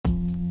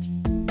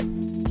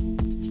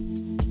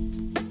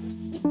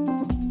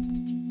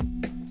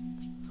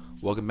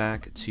Welcome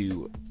back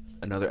to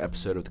another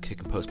episode of the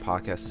Kick and Post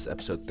Podcast. This is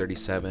episode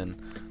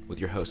 37 with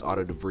your host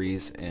Otto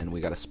DeVries, and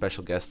we got a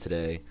special guest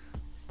today,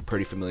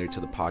 pretty familiar to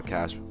the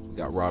podcast. We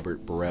got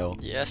Robert Burrell.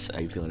 Yes, sir. How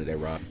you feeling today,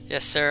 Rob?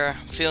 Yes, sir.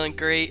 Feeling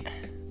great.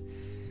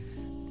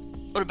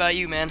 What about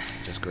you, man?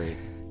 Just great.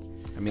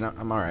 I mean,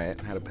 I'm all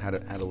right.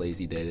 Had a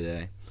lazy day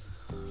today.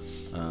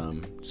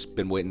 Just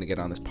been waiting to get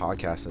on this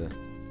podcast to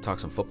talk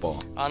some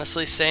football.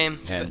 Honestly, same.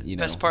 And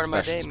best part of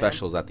my day, man.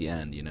 Specials at the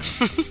end, you know.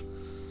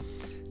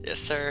 Yes,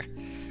 sir.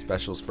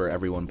 Specials for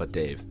everyone but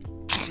Dave.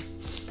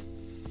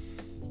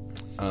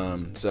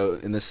 So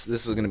in this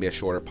is going to be a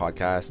shorter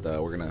podcast.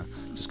 We're going to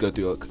just go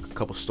through a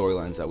couple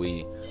storylines that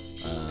we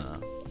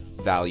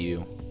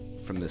value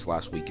from this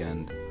last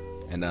weekend,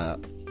 and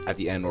at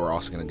the end we're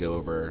also going to go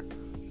over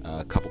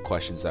a couple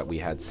questions that we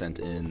had sent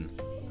in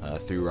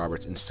through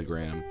Robert's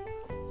Instagram.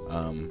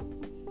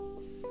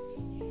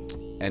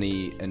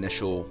 Any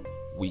initial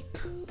week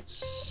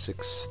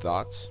 6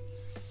 thoughts?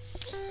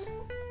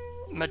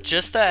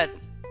 Just that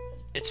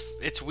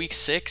it's week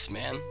 6,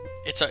 man.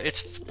 It's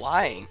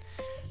flying.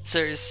 So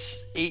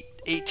there's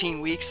 18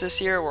 weeks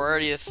this year. We're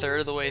already a third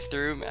of the way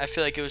through. I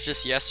feel like it was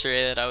just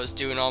yesterday that I was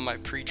doing all my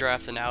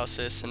pre-draft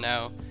analysis, and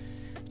now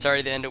it's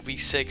already the end of week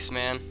 6,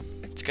 man.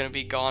 It's gonna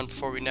be gone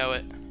before we know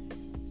it.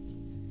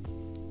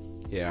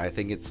 Yeah, I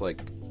think it's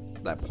like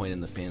that point in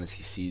the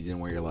fantasy season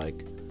where you're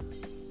like,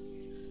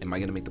 am I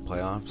gonna make the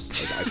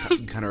playoffs? Like,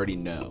 you kind of already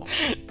know,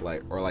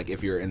 or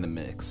if you're in the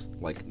mix,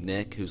 like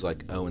Nick, who's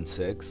like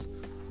 0-6,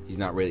 he's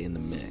not really in the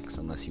mix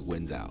unless he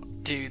wins out,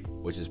 dude.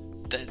 Which is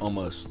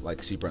almost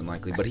like super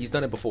unlikely, but he's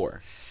done it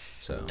before.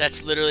 So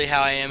that's literally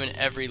how I am in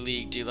every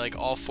league, dude. Like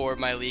all 4 of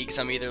my leagues,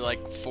 I'm either like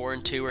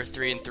 4-2 or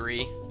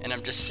 3-3, and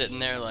I'm just sitting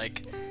there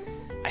like,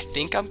 I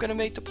think I'm gonna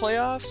make the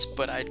playoffs,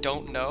 but I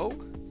don't know.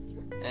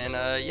 And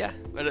yeah,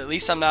 but at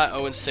least I'm not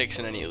 0-6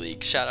 in any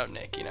league. Shout out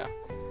Nick, you know.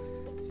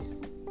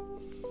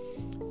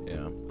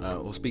 Yeah.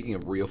 Well, speaking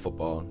of real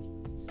football,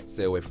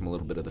 stay away from a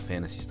little bit of the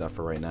fantasy stuff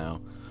for right now.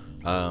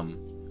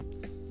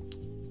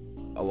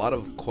 A lot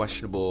of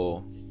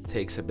questionable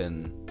takes have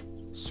been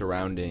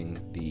surrounding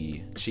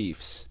the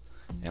Chiefs,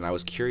 and I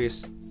was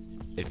curious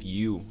if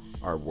you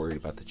are worried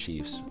about the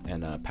Chiefs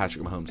and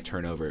Patrick Mahomes'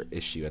 turnover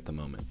issue at the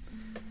moment.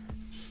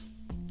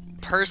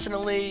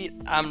 Personally,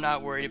 I'm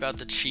not worried about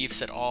the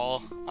Chiefs at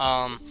all.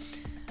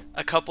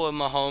 A couple of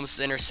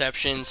Mahomes'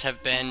 interceptions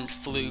have been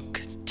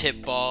fluke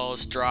tip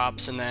balls,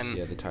 drops, and then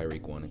the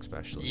Tyreek one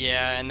especially.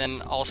 Yeah, and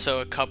then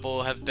also a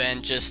couple have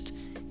been just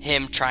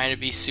him trying to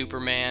be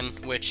Superman,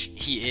 which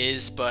he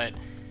is, but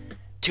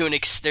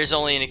there's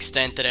only an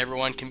extent that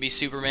everyone can be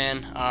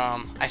Superman.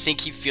 I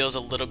think he feels a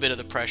little bit of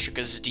the pressure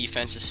because his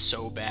defense is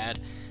so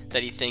bad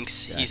that he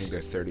thinks I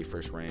think they're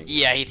 31st ranked.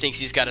 Yeah, he thinks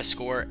he's got to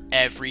score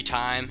every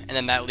time, and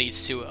then that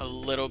leads to a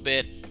little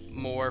bit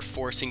more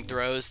forcing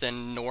throws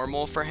than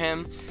normal for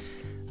him.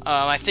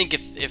 I think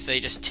if they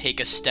just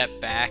take a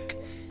step back,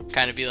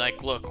 kind of be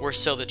like, look, we're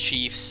still the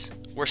Chiefs,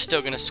 we're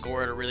still going to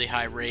score at a really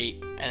high rate,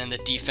 and then the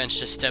defense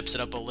just steps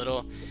it up a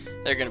little,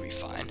 they're going to be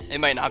fine. It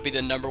might not be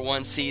the number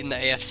 1 seed in the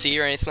AFC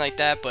or anything like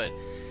that, but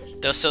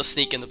they'll still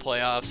sneak in the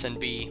playoffs and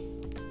be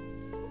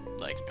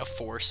like a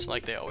force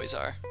like they always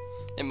are.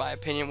 In my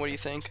opinion, what do you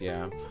think?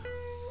 Yeah.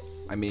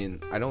 I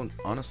mean,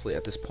 honestly,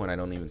 at this point, I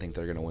don't even think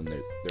they're going to win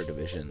their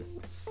division.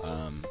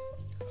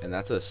 And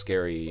that's a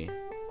scary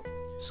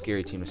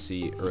team to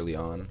see early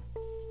on.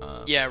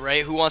 Yeah,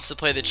 right? Who wants to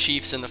play the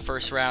Chiefs in the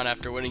first round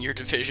after winning your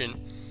division?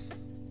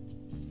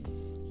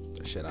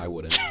 Shit, I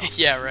wouldn't.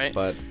 Yeah, right?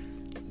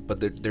 But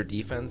their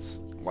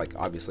defense, like,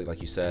 obviously,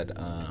 like you said,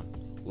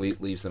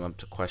 leaves them up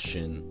to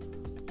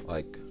question,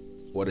 like,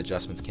 what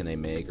adjustments can they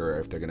make, or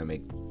if they're going to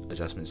make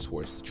adjustments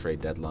towards the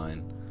trade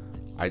deadline.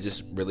 I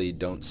just really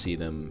don't see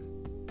them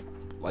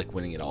like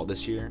winning it all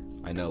this year.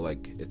 I know,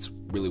 like, it's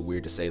really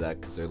weird to say that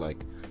because they're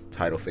like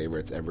title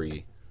favorites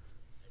every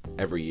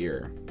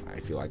year. I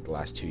feel like the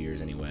last 2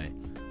 years anyway.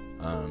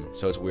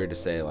 So it's weird to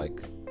say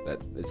like that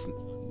it's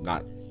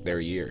not their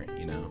year,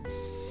 you know.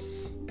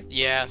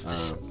 Yeah.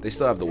 They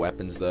still have the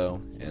weapons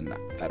though, and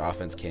that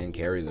offense can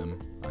carry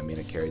them. I mean,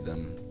 it carried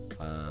them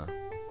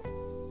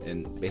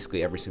in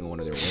basically every single one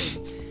of their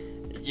wins.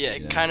 Yeah,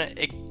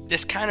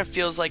 this kind of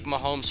feels like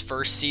Mahomes'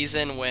 first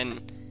season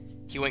when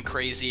he went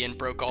crazy and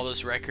broke all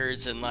those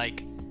records, and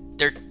like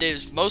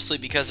there's mostly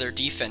because their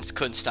defense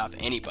couldn't stop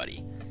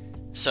anybody.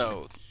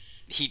 So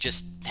he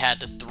just had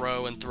to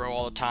throw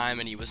all the time,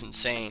 and he was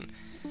insane.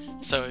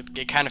 So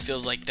it kind of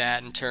feels like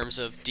that in terms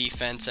of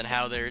defense and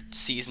how their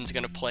season's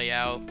going to play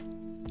out.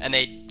 And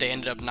they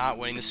ended up not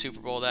winning the Super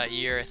Bowl that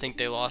year. I think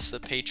they lost to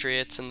the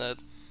Patriots in the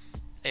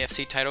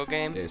AFC title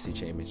game. AFC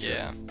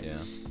Championship. Yeah.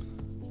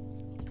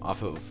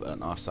 Off of an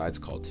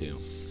offsides call too.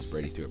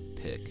 Brady threw a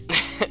pick,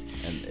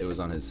 and it was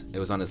on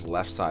his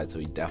left side, so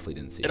he definitely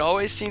didn't see it. It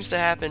always seems to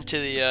happen to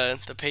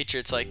the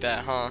Patriots like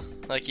that, huh?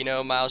 Like, you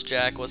know, Miles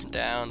Jack wasn't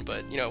down,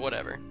 but you know,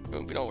 whatever.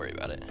 We don't worry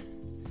about it.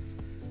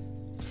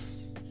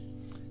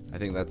 I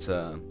think that's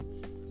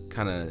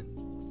kind of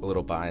a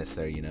little biased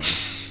there, you know.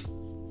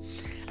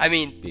 I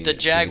mean, the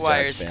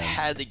Jaguars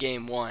had the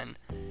game won,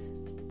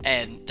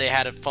 and they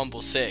had a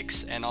fumble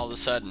 6, and all of a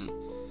sudden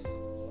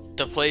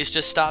the plays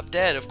just stop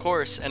dead, of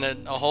course, and a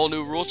whole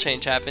new rule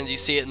change happens. You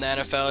see it in the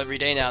NFL every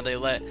day now.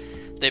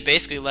 They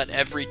basically let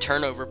every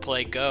turnover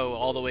play go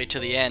all the way to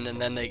the end,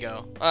 and then they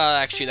go,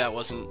 actually that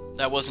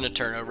wasn't a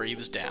turnover, he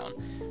was down.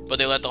 But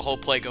they let the whole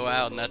play go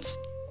out, and that's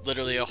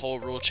literally a whole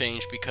rule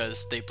change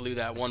because they blew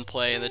that one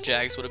play, and the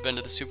Jags would have been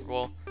to the Super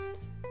Bowl.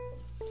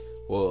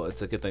 Well,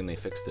 it's a good thing they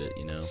fixed it,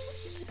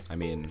 I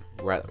mean,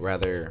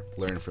 rather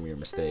learn from their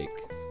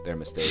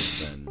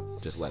mistakes than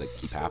just let it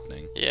keep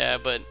happening. Yeah,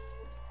 but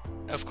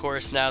of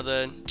course now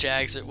the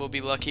Jags will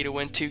be lucky to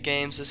win 2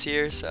 games this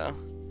year, so.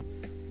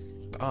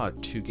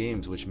 2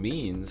 games, which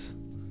means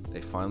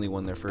they finally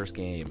won their first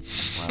game.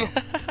 Wow.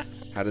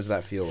 How does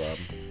that feel, Rob?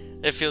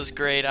 It feels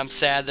great. I'm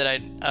sad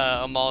that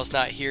Amal's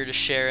not here to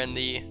share in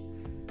the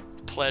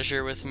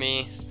pleasure with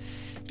me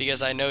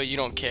because I know you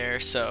don't care,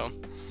 so.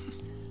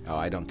 Oh,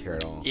 I don't care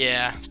at all.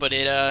 Yeah, but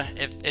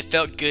it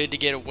felt good to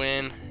get a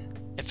win.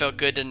 It felt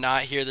good to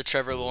not hear the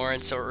Trevor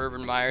Lawrence or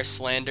Urban Meyer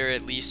slander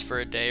at least for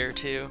a day or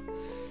two.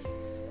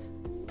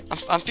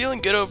 I'm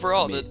feeling good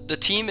overall. The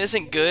team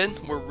isn't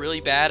good. We're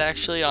really bad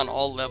actually on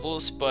all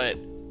levels, but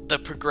the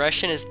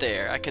progression is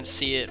there. I can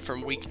see it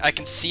I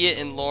can see it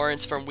in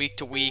Lawrence from week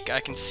to week. I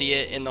can see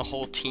it in the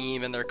whole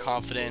team and their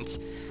confidence.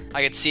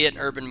 I can see it in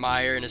Urban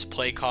Meyer and his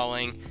play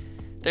calling.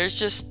 There's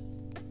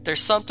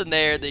something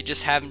there. They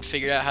just haven't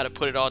figured out how to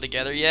put it all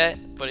together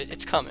yet, but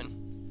it's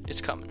coming.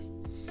 It's coming.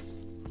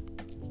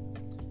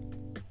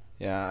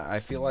 Yeah, I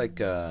feel like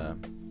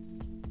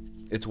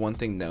it's one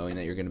thing knowing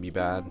that you're going to be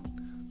bad,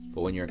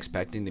 but when you're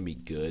expecting to be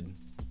good,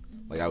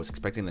 like I was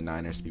expecting the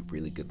Niners to be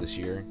really good this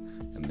year,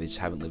 and they just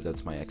haven't lived up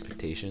to my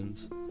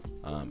expectations.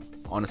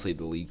 Honestly,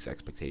 the league's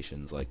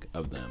expectations, like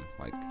of them,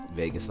 like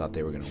Vegas thought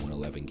they were going to win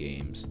 11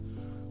 games,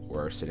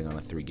 or sitting on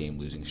a 3-game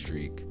losing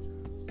streak.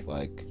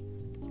 Like,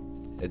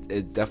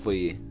 it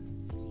definitely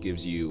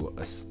gives you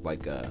a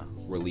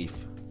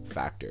relief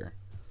factor.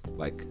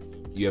 Like,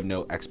 you have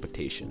no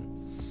expectation.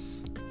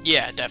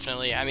 Yeah,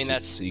 definitely. I mean,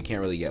 so you can't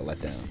really get let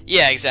down.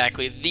 Yeah,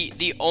 exactly.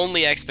 The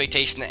only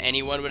expectation that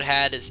anyone would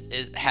have is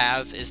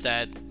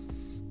that,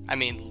 I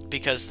mean,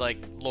 because like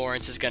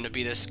Lawrence is going to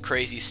be this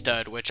crazy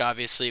stud, which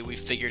obviously we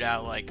figured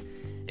out like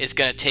is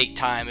going to take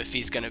time. If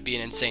he's going to be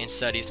an insane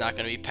stud, he's not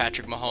going to be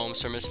Patrick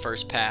Mahomes from his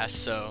first pass.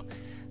 So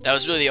that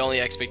was really the only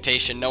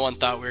expectation. No one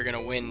thought we were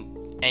going to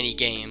win any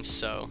games.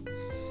 So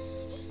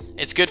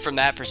it's good from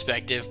that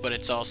perspective, but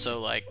it's also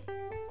like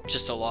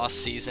just a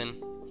lost season.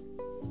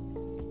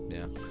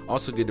 Yeah.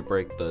 Also good to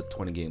break the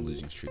 20-game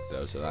losing streak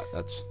though. So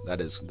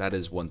that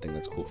is one thing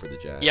that's cool for the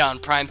Jags. Yeah, on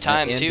prime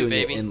time and too, doing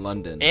baby. It in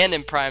London. And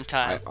in prime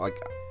time.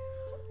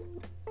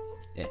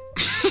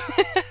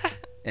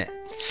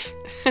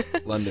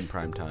 London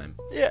prime time.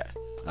 Yeah.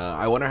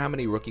 I wonder how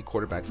many rookie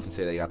quarterbacks can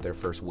say they got their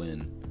first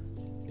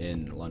win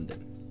in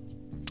London.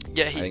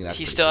 Yeah,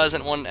 he still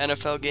hasn't won an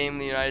NFL game in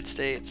the United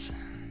States.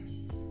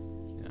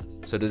 Yeah.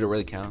 So did it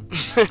really count?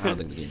 I don't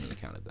think the game really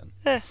counted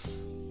then.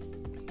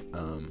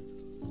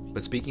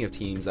 But speaking of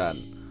teams that,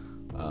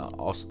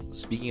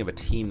 speaking of a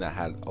team that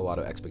had a lot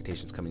of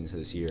expectations coming into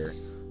this year,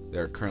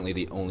 they're currently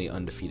the only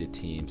undefeated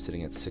team,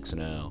 sitting at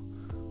 6-0.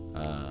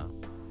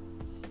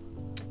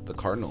 The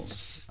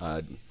Cardinals.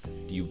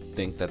 Do you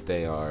think that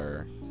they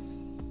are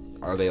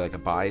they like a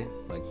bye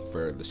like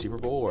for the Super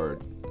Bowl, or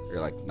you're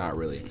like not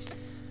really?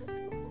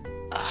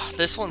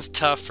 This one's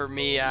tough for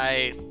me.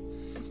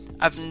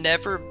 I've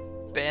never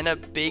been a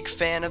big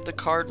fan of the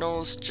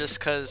Cardinals just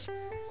because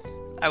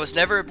I was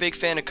never a big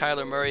fan of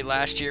Kyler Murray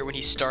last year when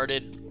he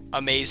started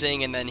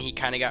amazing and then he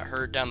kind of got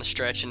hurt down the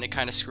stretch and it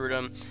kind of screwed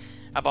him.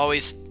 I've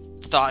always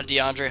thought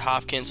DeAndre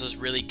Hopkins was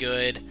really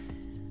good,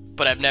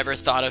 but I've never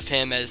thought of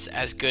him as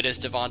good as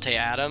Devontae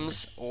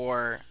Adams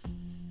or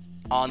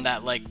on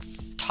that like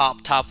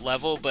top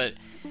level, but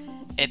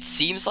it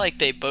seems like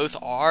they both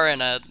are,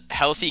 and a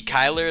healthy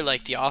Kyler,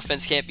 like the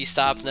offense can't be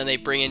stopped, and then they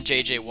bring in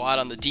J.J. Watt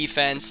on the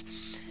defense,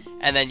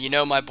 and then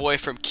my boy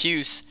from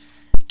Cuse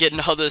getting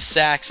all those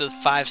sacks with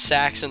 5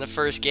 sacks in the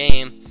first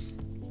game.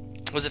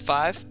 Was it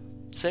 5?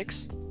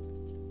 6?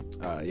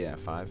 Yeah,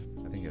 5.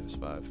 I think it was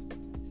 5.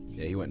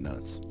 Yeah, he went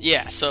nuts.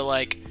 Yeah, so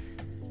like,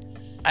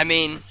 I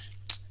mean,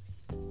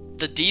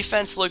 the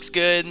defense looks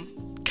good,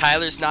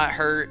 Kyler's not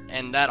hurt,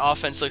 and that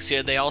offense looks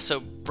good. They also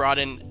brought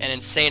in an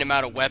insane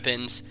amount of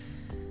weapons.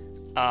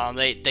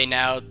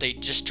 They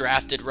just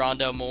drafted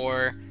Rondale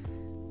Moore.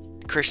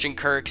 Christian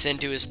Kirk's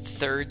into his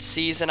 3rd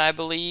season, I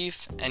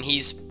believe, and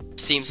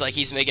seems like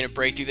he's making a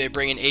breakthrough. They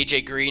bring in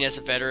AJ Green as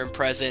a veteran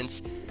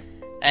presence,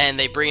 and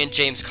they bring in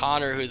James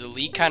Conner, who the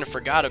league kind of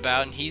forgot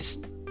about, and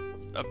he's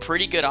a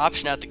pretty good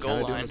option at the goal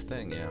line. Doing his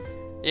thing, yeah.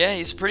 Yeah,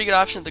 he's a pretty good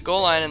option at the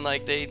goal line, and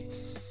like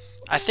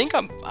I think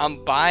I'm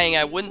buying.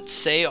 I wouldn't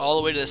say all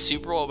the way to the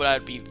Super Bowl, but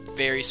I'd be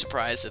very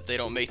surprised if they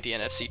don't make the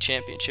NFC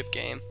Championship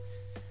game.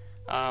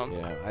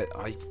 Yeah,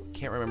 I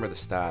can't remember the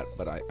stat,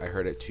 but I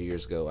heard it 2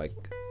 years ago. Like,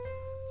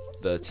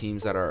 the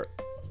teams that are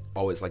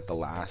always like the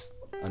last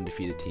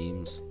undefeated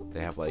teams, they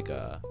have like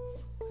I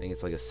think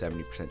it's like a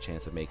 70%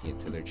 chance of making it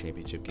to their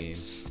championship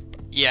games.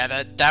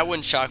 Yeah, that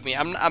wouldn't shock me.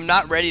 I'm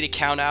not ready to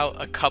count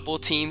out a couple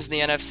teams in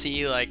the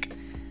NFC. Like,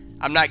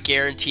 I'm not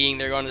guaranteeing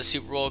they're going to the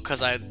Super Bowl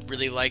because I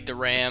really like the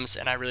Rams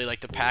and I really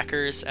like the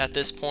Packers at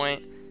this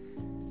point.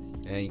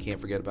 And you can't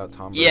forget about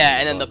Tom Brady. Yeah,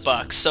 and then the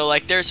Bucks. So,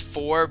 like, there's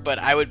 4, but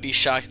I would be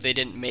shocked if they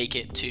didn't make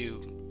it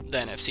to the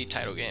NFC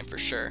title game for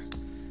sure.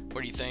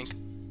 What do you think?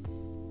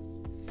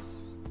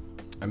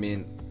 I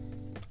mean,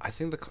 I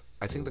think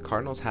the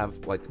Cardinals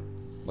have, like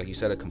you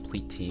said, a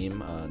complete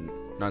team.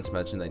 Not to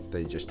mention that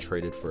they just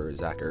traded for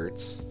Zach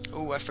Ertz.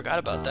 Oh, I forgot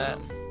about that.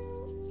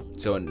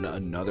 So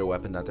another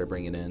weapon that they're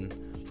bringing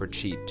in for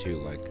cheap too.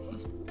 Like,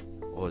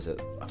 what was it?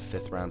 A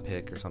 5th round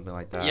pick or something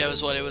like that? Yeah, it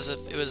was a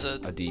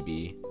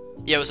DB.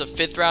 Yeah, it was a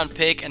 5th round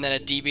pick and then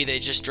a DB they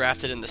just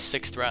drafted in the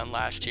 6th round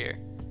last year.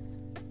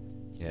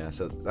 Yeah,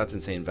 so that's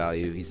insane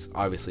value. He's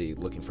obviously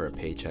looking for a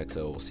paycheck,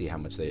 so we'll see how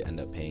much they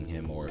end up paying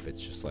him, or if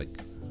it's just like,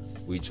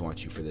 we just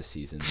want you for this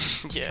season.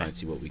 Yeah. Try and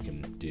see what we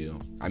can do.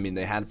 I mean,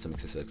 they had some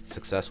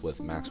success with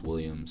Max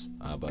Williams,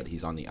 but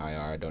he's on the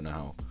IR. I don't know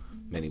how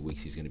many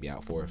weeks he's going to be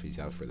out for, if he's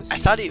out for the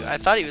season. I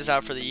thought he was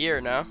out for the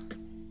year, no?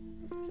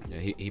 Yeah,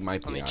 he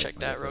might be. Let me check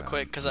that real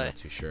quick, because I'm not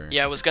too sure.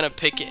 Yeah, I was gonna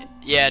pick it.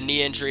 Yeah,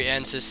 knee injury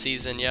ends his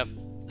season. Yep.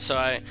 So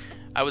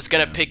I was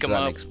gonna pick him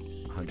that up. Makes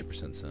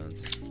 100%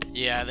 sense.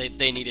 Yeah,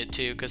 they need it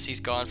too, because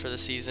he's gone for the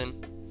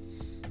season.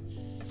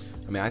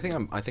 I mean, I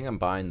think I'm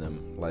buying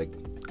them. Like,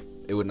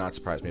 it would not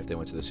surprise me if they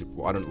went to the Super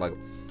Bowl. I don't like.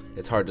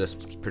 It's hard to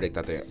predict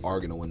that they are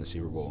gonna win the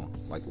Super Bowl.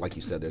 Like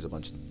you said, there's a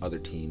bunch of other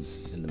teams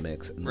in the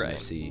mix in the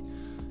NFC,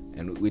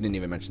 and we didn't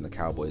even mention the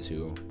Cowboys,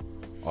 who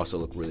also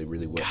look really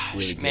well. Gosh,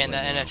 really good man,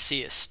 right that now.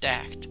 NFC is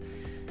stacked.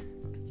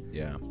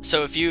 Yeah.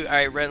 So if you, all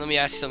right, Red, let me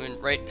ask you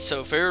something. Right.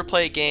 So if we were to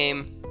play a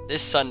game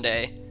this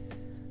Sunday,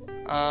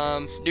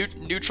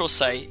 neutral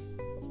site,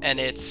 and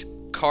it's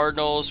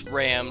Cardinals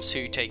Rams,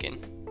 who you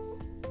taking?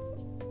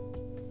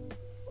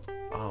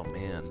 Oh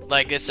man.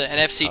 Like, it's an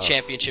NFC tough.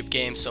 Championship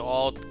game, so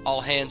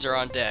all hands are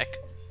on deck.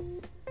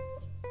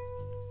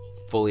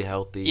 Fully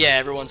healthy. Yeah,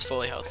 everyone's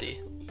fully healthy.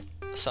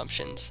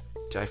 Assumptions.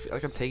 I feel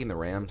like I'm taking the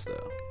Rams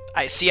though.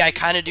 I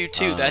kind of do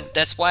too.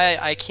 That's why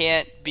I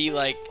can't be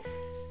like.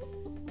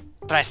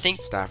 But I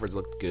think Stafford's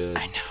looked good.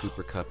 I know.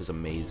 Cooper Kupp is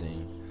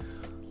amazing.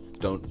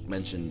 Don't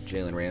mention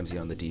Jalen Ramsey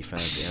on the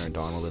defense. Aaron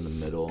Donald in the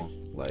middle.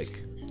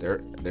 Like,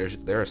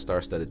 they're a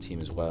star-studded team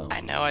as well.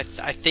 I know. I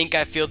think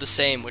I feel the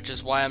same, which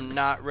is why I'm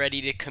not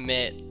ready to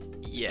commit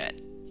yet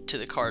to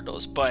the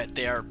Cardinals. But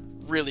they are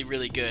really,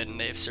 really good, and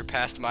they've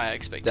surpassed my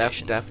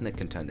expectations. Definite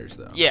contenders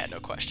though. Yeah, no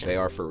question. They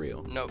are for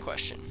real. No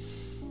question.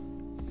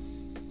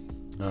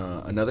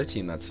 Another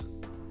team that's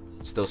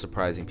still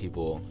surprising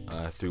people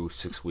through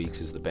 6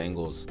 weeks is the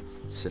Bengals,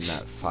 sitting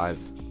at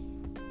 5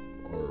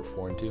 or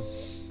 4-2.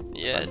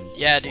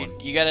 Yeah, dude.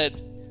 You gotta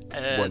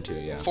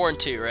 4-2, yeah.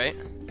 4-2, right?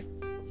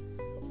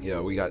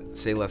 Yeah, we got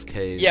Say Less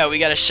K. Yeah, we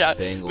gotta shout.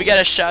 Bengals. We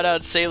gotta shout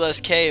out Say Less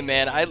K,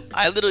 man.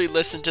 I literally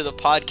listened to the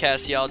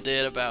podcast y'all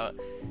did about.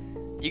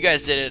 You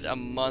guys did it a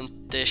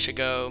month-ish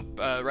ago,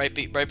 right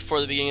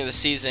before the beginning of the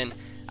season.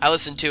 I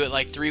listened to it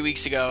like 3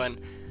 weeks ago, and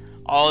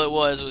all it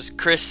was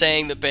Chris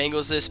saying the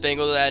Bengals this,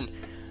 Bengals that, and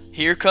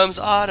here comes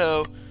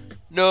Otto.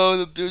 No,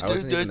 I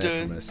wasn't even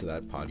there for most of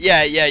that podcast.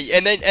 Yeah,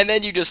 and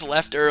then you just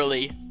left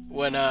early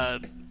when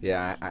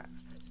Yeah,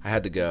 I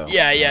had to go.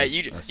 Yeah,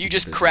 you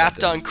just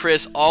crapped on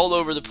Chris all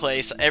over the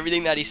place,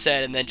 everything that he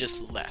said, and then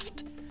just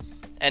left.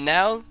 And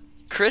now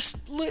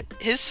Chris,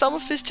 some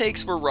of his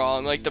takes were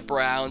wrong, like the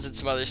Browns and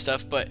some other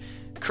stuff, but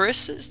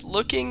Chris is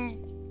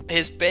looking,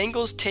 his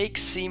Bengals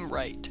takes seem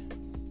right.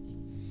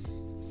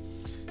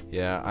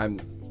 Yeah,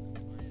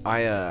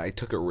 I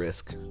took a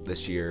risk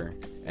this year,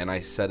 and I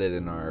said it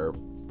in our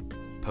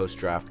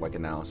post-draft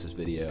analysis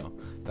video.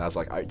 That I was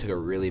like, I took a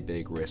really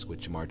big risk with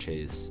Jamar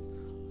Chase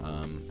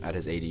at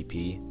his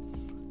ADP,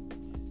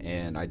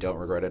 and I don't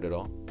regret it at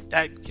all.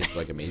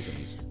 Kid's amazing.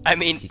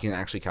 He can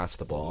actually catch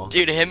the ball.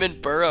 Dude, him and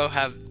Burrow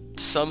have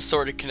some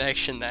sort of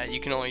connection that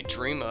you can only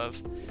dream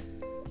of.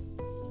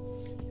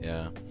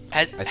 Yeah.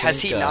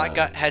 Has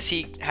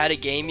he had a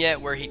game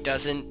yet where he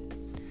doesn't?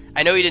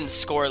 I know he didn't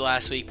score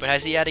last week, but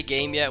has he had a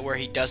game yet where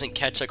he doesn't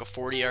catch a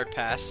 40-yard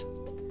pass?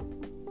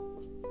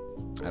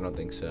 I don't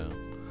think so.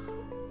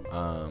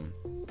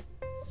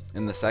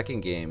 In the second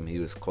game, he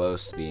was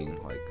close to being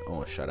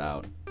almost shut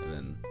out, and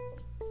then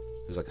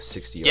it was a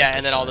 60-yard. Yeah,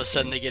 and then all of a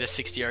sudden they get a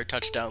 60-yard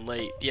touchdown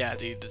late. Yeah,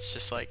 dude, it's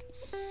just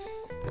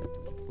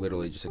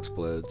literally just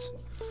explodes.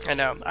 I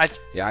know. I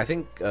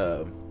think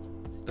the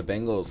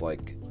Bengals,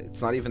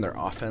 it's not even their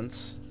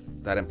offense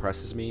that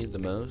impresses me the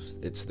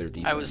most. It's their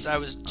defense. I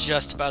was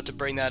just about to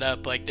bring that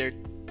up. The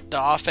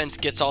offense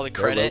gets all the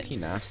credit. They're low-key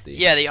nasty.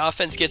 Yeah, the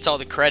offense gets all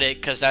the credit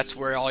because that's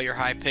where all your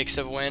high picks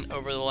have went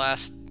over the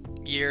last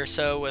year or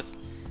so. With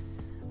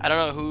I don't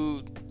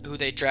know who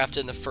they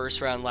drafted in the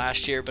first round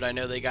last year, but I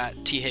know they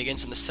got T.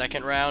 Higgins in the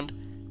second round.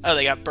 Oh,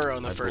 they got Burrow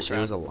in the first round.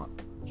 It was a lot.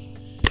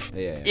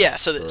 Yeah.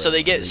 So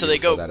they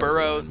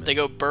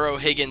go Burrow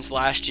Higgins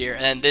last year,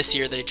 and then this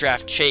year they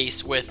draft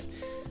Chase with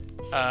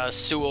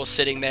Sewell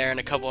sitting there and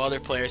a couple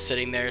other players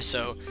sitting there.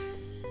 So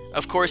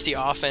Of course, the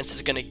offense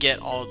is going to get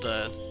all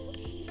the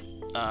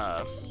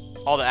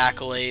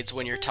accolades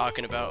when you're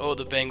talking about, oh,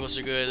 the Bengals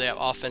are good, they have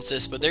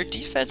offenses, but their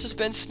defense has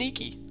been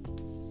sneaky.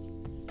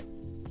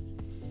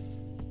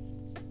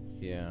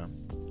 Yeah.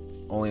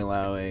 Only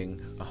allowing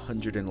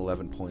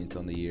 111 points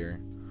on the year.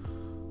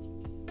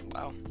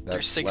 Wow. That's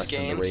There's 6 less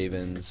games. than the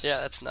Ravens. Yeah,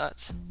 that's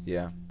nuts.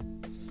 Yeah.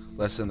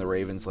 Less than the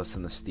Ravens, less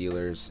than the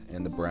Steelers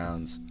and the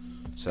Browns.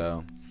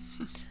 So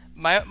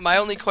my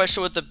only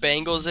question with the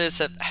Bengals is,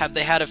 have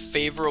they had a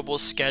favorable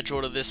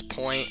schedule to this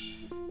point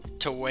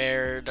to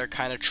where they're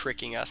kind of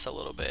tricking us a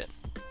little bit?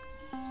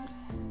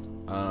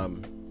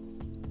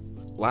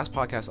 Last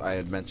podcast I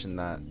had mentioned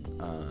that.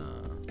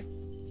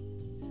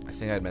 I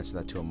think I had mentioned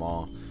that to them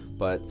all.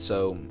 But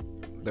so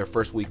their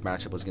first week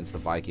matchup was against the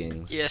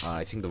Vikings. Yes.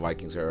 I think the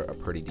Vikings are a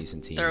pretty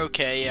decent team. They're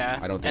okay, yeah.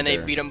 I don't think and they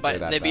beat them by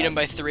bad.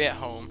 by 3 at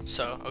home.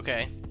 So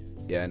okay.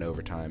 Yeah, in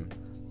overtime.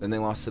 Then they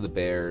lost to the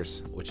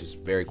Bears, which is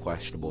very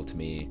questionable to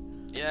me.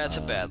 Yeah, it's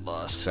a bad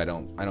loss. So I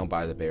don't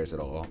buy the Bears at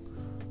all.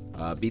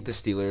 Beat the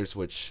Steelers,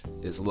 which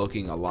is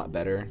looking a lot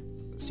better.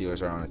 The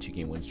Steelers are on a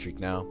 2-game win streak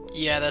now.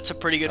 Yeah, that's a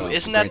pretty good.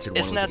 Isn't that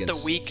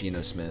the week?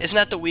 Geno Smith. Isn't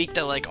that the week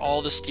that like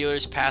all the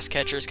Steelers pass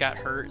catchers got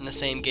hurt in the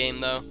same game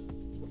though?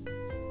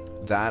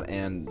 That,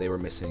 and they were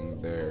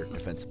missing their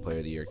Defensive Player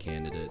of the Year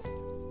candidate.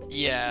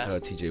 Yeah.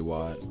 T.J.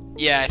 Watt.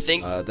 Yeah, I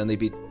think. Then they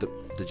beat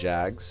the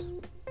Jags.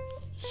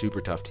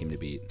 Super tough team to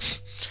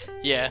beat.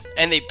 Yeah,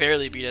 and they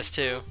barely beat us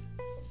too.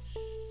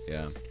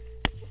 Yeah.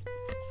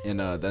 And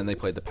then they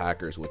played the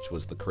Packers, which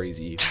was the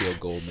crazy field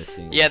goal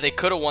missing. Yeah, they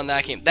could have won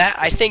that game.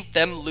 I think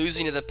them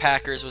losing to the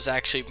Packers was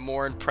actually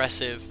more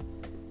impressive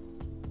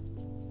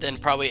than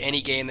probably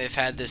any game they've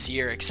had this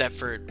year, except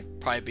for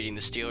probably beating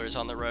the Steelers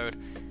on the road.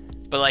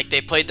 But like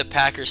they played the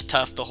Packers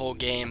tough the whole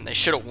game. They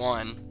should have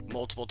won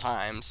multiple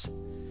times.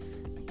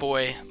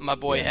 My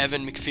boy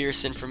Evan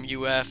McPherson from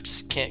UF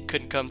just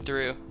couldn't come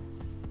through.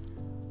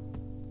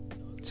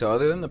 So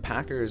other than the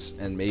Packers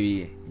and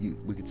maybe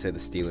we could say the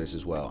Steelers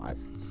as well,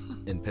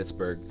 in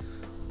Pittsburgh,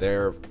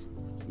 their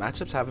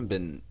matchups haven't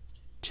been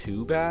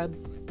too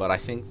bad, but I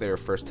think their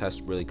first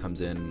test really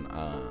comes in.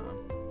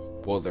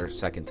 Their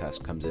second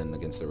test comes in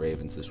against the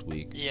Ravens this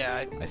week.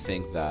 Yeah, I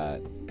think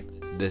that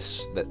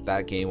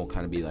that game will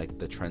kind of be like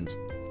the trends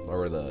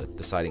or the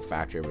deciding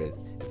factor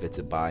if it's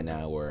a bye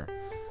now or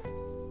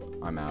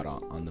I'm out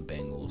on the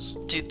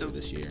Bengals. Dude,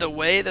 this year. The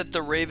way that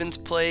the Ravens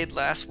played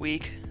last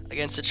week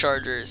against the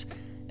Chargers,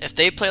 if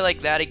they play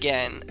like that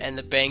again and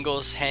the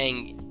Bengals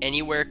hang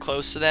anywhere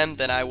close to them,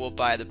 then I will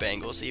buy the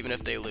Bengals even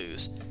if they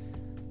lose.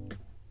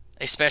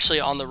 Especially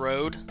on the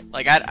road.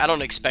 Like I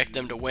don't expect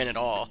them to win at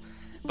all.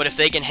 But if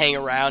they can hang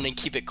around and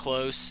keep it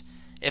close,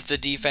 if the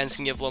defense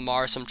can give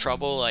Lamar some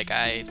trouble, like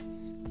I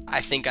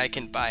think I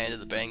can buy into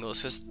the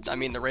Bengals because I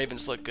mean the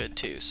Ravens look good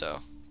too, so.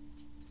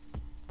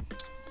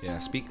 Yeah,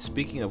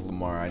 speaking of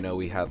Lamar, I know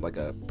we had like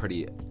a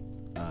pretty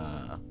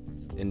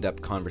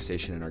in-depth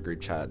conversation in our group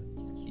chat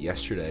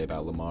yesterday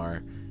about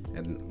Lamar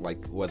and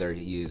like whether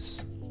he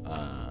is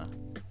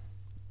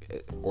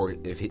or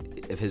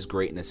if his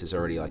greatness is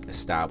already like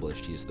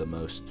established. He's the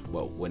most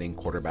winning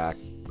quarterback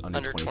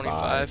under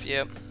 25.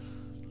 Yep.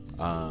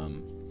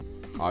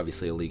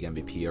 Obviously a league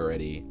MVP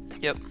already.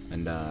 Yep.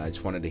 And I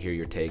just wanted to hear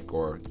your take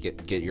or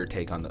get your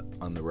take on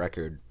the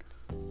record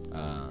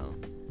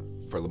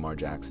for Lamar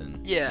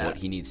Jackson. Yeah. What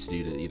he needs to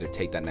do to either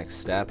take that next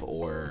step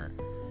or.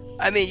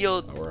 I mean,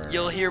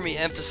 you'll hear me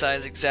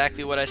emphasize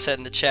exactly what I said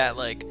in the chat.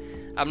 Like,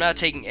 I'm not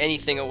taking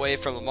anything away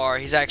from Lamar.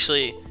 He's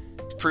actually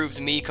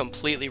proved me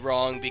completely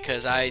wrong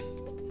because I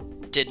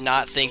did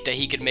not think that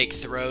he could make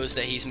throws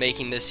that he's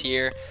making this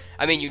year.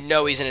 I mean,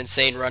 he's an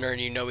insane runner, and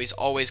he's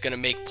always going to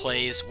make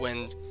plays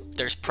when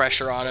there's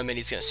pressure on him, and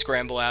he's going to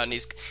scramble out, and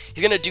he's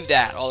going to do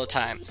that all the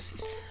time.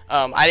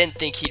 I didn't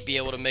think he'd be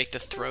able to make the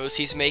throws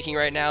he's making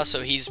right now,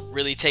 so he's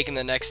really taking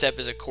the next step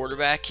as a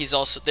quarterback.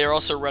 They're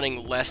also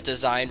running less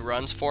designed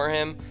runs for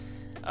him,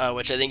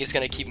 which I think is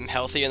going to keep him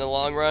healthy in the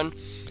long run.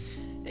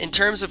 In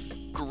terms of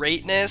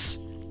greatness,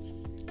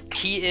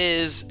 he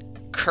is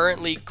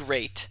currently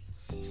great.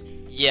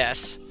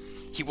 Yes,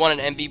 he won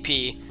an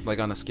MVP. Like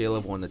on a scale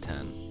of 1 to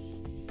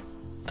 10.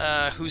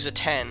 Who's a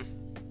 10?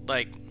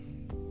 Like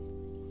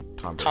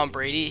Tom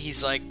Brady.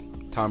 He's like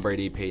Tom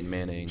Brady, Peyton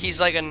Manning. He's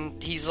like an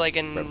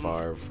Brett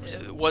Favre.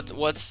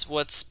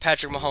 What's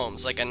Patrick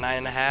Mahomes, like a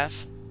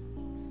 9.5?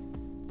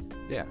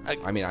 Yeah,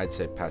 I mean I'd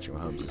say Patrick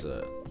Mahomes is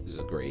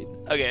a great.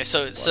 Okay,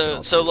 so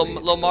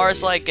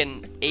Lamar's like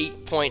an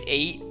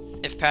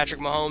 8.8 if Patrick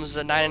Mahomes is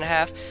a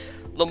 9.5.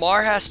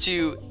 Lamar has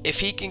to, if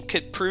he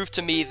could prove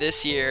to me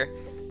this year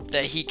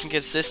that he can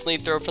consistently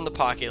throw from the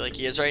pocket like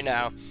he is right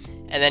now,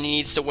 and then he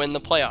needs to win the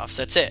playoffs.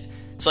 That's it.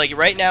 So like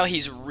right now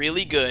he's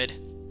really good,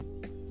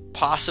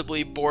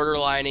 possibly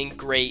borderlining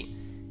great.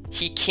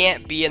 He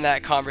can't be in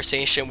that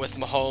conversation with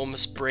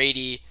Mahomes,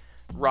 Brady,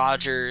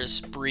 Rodgers,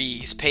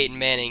 Breeze, Peyton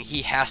Manning.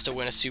 He has to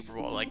win a Super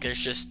Bowl. Like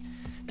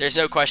there's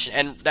no question.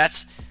 And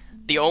that's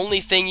the only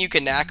thing you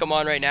can knack him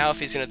on right now if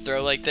he's going to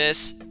throw like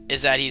this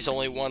is that he's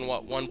only won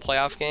one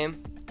playoff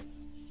game?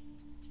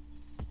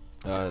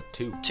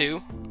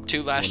 2.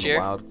 Two last year.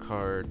 Wild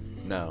card.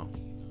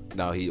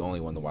 No, he only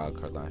won the wild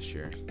card last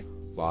year.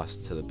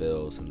 Lost to the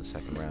Bills in the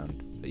second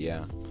round. But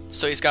yeah.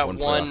 So he's got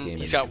one.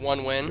 He's got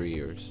one win. 3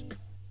 years.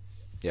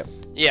 Yep.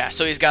 Yeah.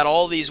 So he's got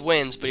all these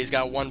wins, but he's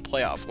got one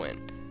playoff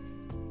win.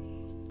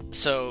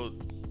 So,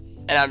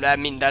 and I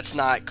mean that's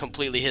not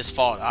completely his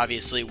fault.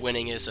 Obviously,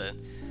 winning is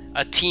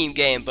a team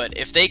game. But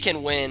if they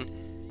can win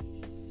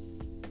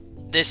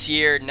this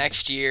year,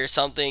 next year,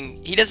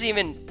 something,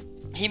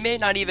 he may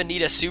not even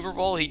need a Super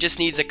Bowl. He just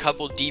needs a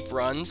couple deep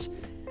runs,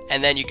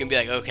 and then you can be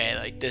like, okay,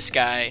 like this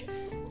guy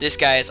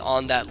is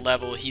on that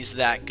level. He's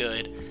that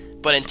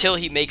good. But until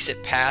he makes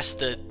it past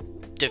the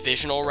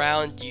divisional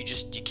round, you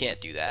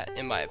can't do that,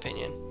 in my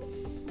opinion.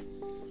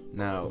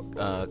 Now,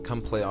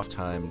 come playoff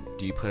time,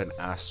 do you put an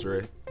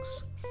asterisk?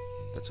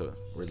 That's a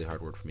really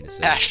hard word for me to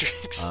say.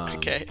 Asterisk,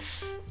 okay.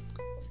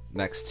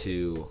 Next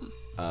to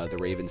the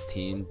Ravens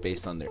team,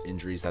 based on their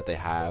injuries that they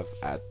have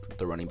at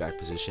the running back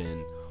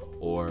position,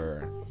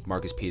 or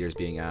Marcus Peters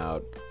being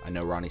out. I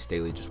know Ronnie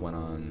Staley just went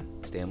on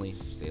Stanley.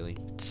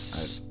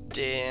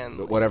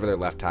 Whatever their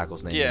left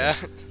tackle's name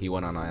is. He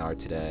went on IR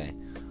today.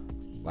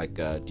 Like,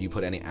 do you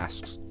put any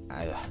asterisks?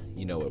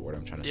 You know what word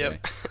I'm trying to say.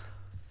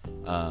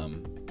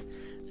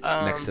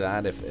 Next to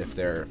that, if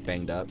they're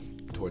banged up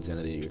towards the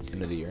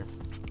end of the year.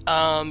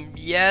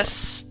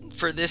 Yes,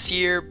 for this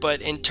year,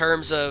 but in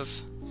terms of,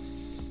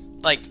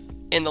 like,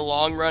 in the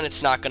long run,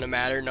 it's not going to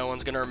matter. No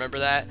one's going to remember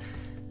that.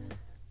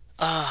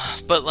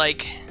 But,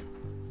 like,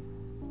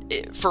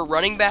 for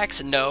running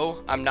backs,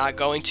 no, I'm not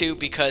going to,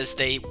 because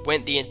they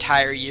went the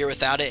entire year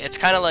without it. It's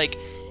kind of like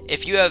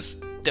if you have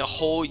the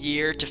whole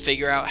year to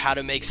figure out how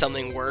to make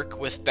something work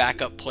with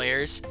backup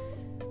players,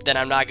 then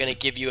I'm not going to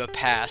give you a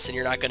pass, and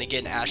you're not going to get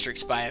an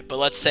asterisk by it. But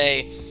let's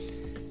say,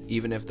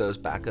 even if those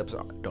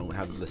backups don't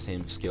have the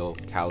same skill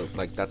caliber,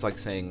 like that's like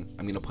saying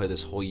I'm going to play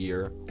this whole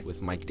year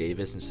with Mike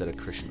Davis instead of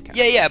Christian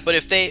McCaffrey. Yeah, but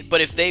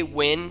if they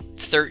win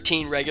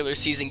 13 regular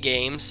season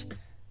games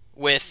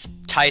with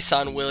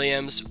Tyson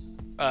Williams,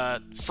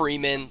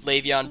 Freeman,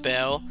 Le'Veon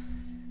Bell,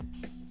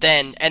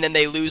 then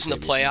they lose in the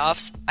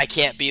playoffs, I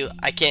can't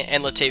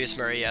and Latavius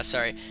Murray,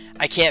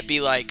 I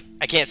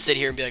can't sit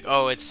here and be like,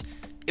 oh,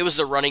 it was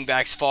the running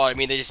back's fault. I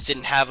mean, they just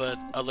didn't have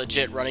a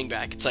legit running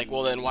back. It's like,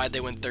 well, then why'd they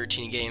win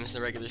 13 games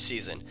in the regular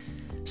season?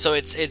 So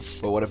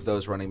it's. But what if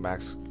those running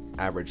backs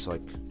averaged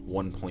like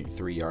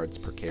 1.3 yards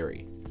per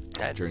carry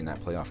during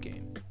that playoff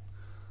game?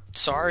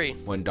 Sorry.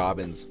 When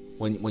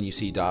you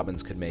see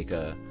Dobbins could make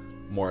a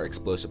more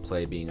explosive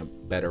play, being a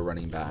better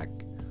running back,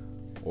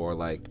 or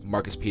like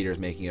Marcus Peters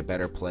making a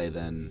better play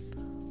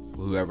than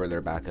whoever their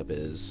backup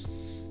is,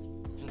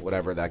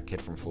 whatever that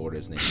kid from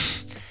Florida's name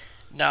is.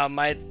 Now,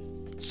 my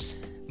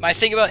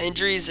thing about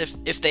injuries,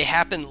 if they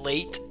happen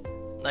late,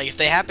 like if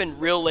they happen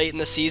real late in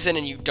the season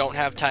and you don't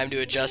have time to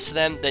adjust to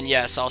them, then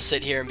yes, I'll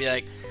sit here and be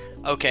like,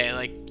 okay,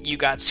 like you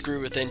got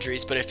screwed with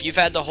injuries. But if you've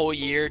had the whole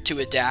year to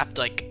adapt,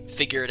 like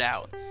figure it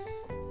out.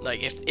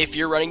 Like if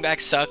your running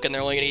backs suck and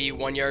they're only going to get you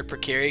 1 yard per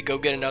carry, go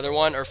get another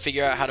one, or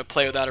figure out how to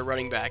play without a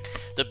running back.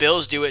 The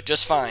Bills do it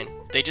just fine.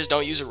 They just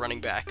don't use a running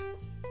back.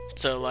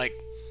 So like.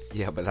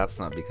 Yeah, but that's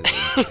not because.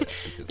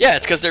 Yeah,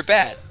 it's because they're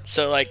bad.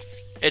 So like.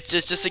 It's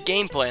just a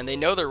game plan. They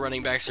know their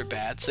running backs are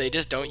bad, so they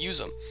just don't use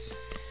them.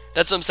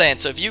 That's what I'm saying.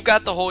 So if you've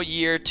got the whole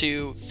year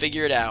to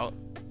figure it out,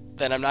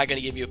 then I'm not going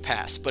to give you a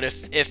pass. But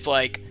if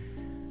like,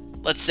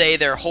 let's say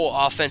their whole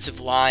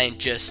offensive line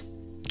just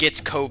gets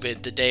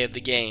COVID the day of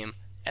the game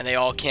and they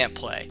all can't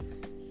play,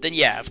 then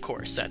yeah, of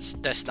course,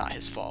 that's not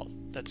his fault.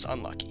 That's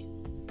unlucky.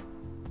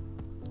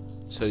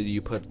 So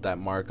you put that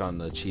mark on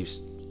the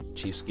Chiefs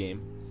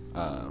game,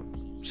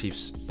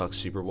 Chiefs Bucks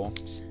Super Bowl?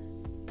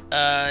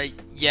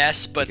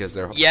 Yes, but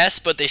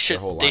they should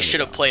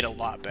have played a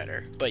lot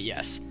better. But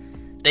yes,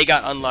 they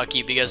got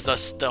unlucky because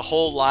the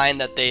whole line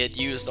that they had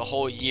used the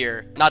whole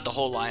year, not the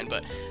whole line,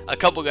 but a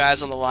couple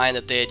guys on the line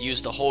that they had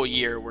used the whole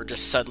year were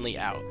just suddenly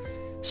out.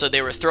 So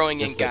they were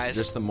throwing in guys.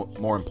 Just the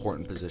more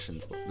important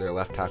positions, their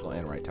left tackle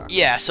and right tackle.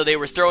 Yeah, so they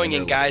were throwing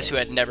in guys who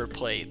had never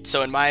played.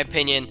 So in my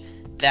opinion,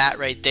 that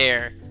right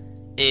there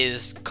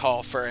is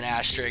call for an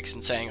asterisk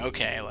and saying,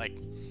 okay, like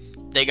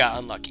they got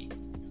unlucky.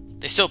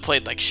 They still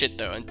played like shit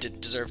though and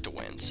did deserve to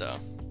win. So,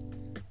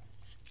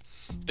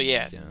 but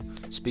yeah.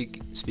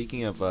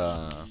 Speaking of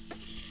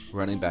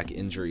running back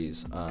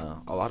injuries,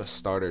 a lot of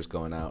starters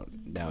going out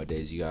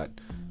nowadays. You got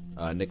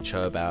Nick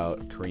Chubb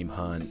out, Kareem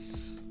Hunt,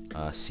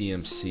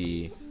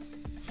 CMC.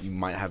 You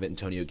might have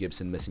Antonio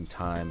Gibson missing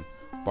time,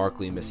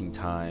 Barkley missing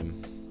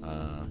time,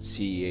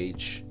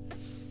 CEH.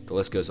 The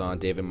list goes on.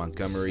 David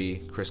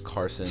Montgomery, Chris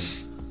Carson.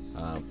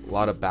 A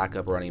lot of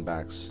backup running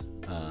backs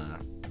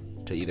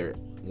to either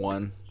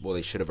one. Well,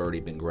 they should have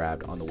already been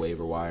grabbed on the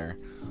waiver wire.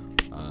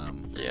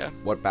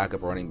 What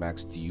backup running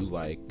backs do you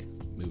like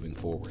moving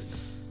forward?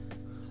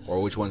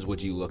 Or which ones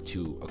would you look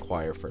to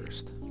acquire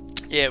first?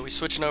 Yeah, we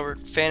switching over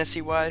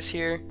fantasy-wise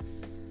here.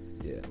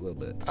 Yeah, a little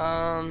bit.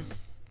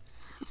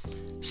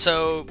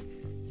 So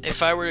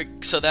if I were to,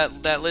 so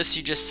that list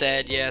you just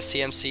said, yeah,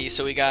 CMC.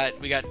 So we got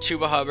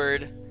Chuba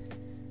Hubbard.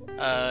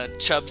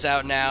 Chubb's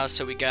out now,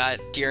 so we got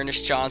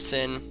Dearness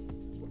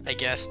Johnson, I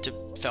guess, to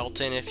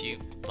Felton if you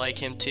like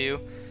him too.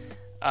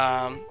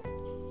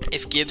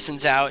 If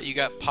Gibson's out, you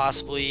got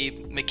possibly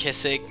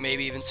McKissick,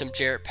 maybe even some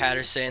Jarrett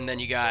Patterson. Then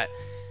you got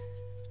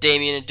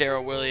Damian and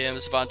Darrell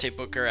Williams, Devontae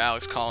Booker,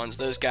 Alex Collins,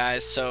 those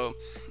guys. So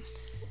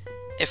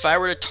if I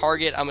were to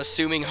target, I'm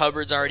assuming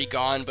Hubbard's already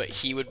gone, but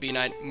he would be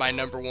my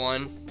number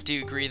one. Do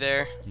you agree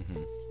there?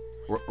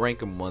 Mm-hmm. Rank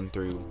them 1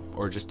 through,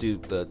 or just do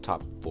the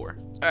top 4.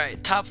 All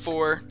right, top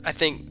 4. I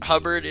think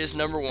Hubbard is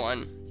number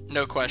 1,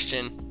 no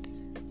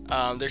question.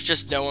 There's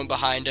just no one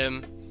behind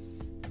him.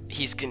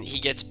 He's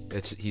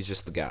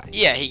just the guy.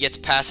 Yeah, he gets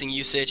passing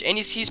usage, and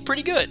he's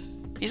pretty good.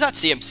 He's not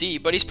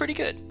CMC, but he's pretty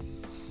good.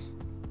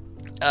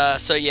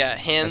 So yeah,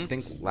 him. I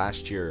think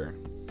last year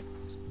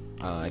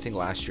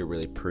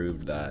really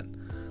proved that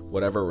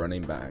whatever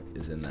running back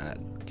is in that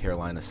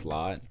Carolina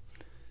slot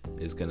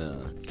is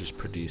gonna just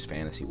produce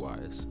fantasy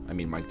wise. I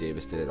mean, Mike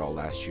Davis did it all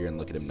last year, and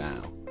look at him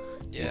now.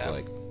 Yeah. He's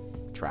like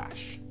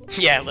trash.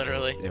 Yeah,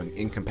 literally.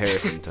 In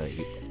comparison to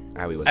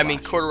how he was. I mean,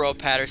 Cordero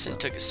Patterson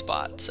took his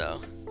spot,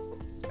 so.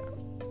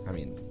 I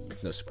mean,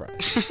 it's no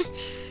surprise.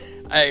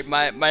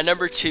 My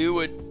number 2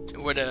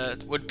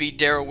 would be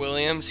Darrell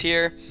Williams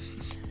here.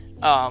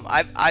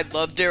 I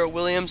love Darrell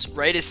Williams.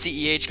 Right as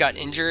CEH got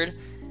injured,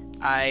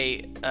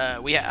 I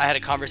had a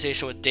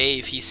conversation with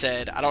Dave. He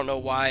said, I don't know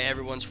why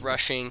everyone's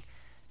rushing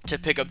to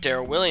pick up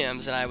Darrell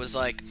Williams, and I was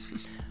like,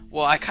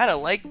 well, I kind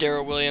of like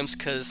Darrell Williams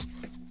because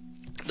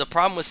the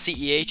problem with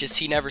CEH is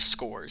he never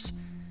scores.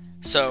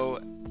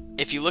 So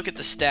if you look at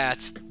the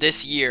stats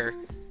this year,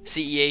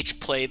 CEH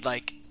played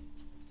like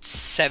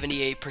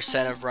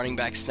 78% of running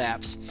back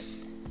snaps,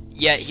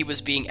 yet he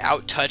was being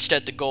out-touched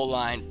at the goal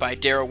line by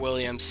Darrell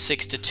Williams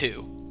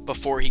 6-2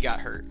 before he got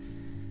hurt.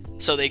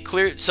 So they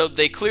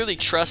clearly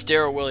trust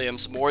Darrell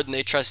Williams more than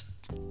they trust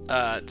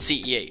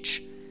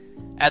CEH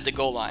at the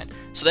goal line.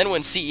 So then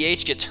when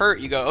CEH gets hurt,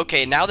 you go,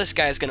 okay, now this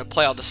guy's going to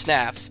play all the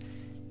snaps.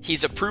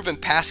 He's a proven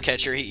pass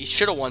catcher. He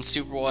should have won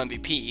Super Bowl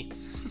MVP.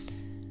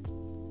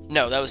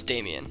 No, that was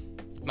Damian.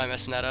 Am I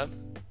messing that up?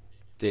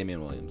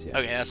 Damian Williams, yeah.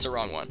 Okay, that's the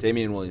wrong one.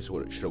 Damian Williams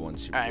should have won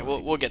Super Bowl. All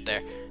right, we'll get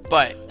there.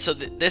 But, so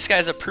this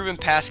guy's a proven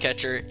pass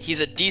catcher. He's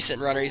a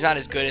decent runner. He's not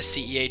as good as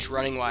CEH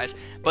running-wise,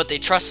 but they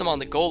trust him on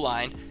the goal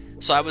line.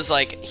 So I was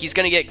like, he's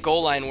going to get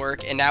goal line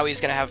work, and now he's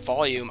going to have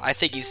volume. I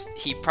think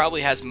he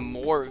probably has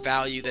more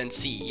value than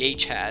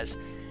CEH has.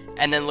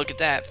 And then look at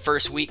that.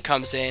 First week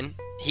comes in.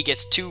 He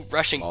gets 2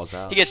 rushing.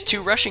 He gets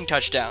 2 rushing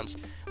touchdowns.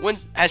 When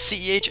has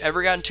CEH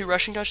ever gotten 2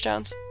 rushing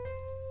touchdowns?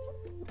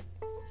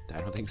 I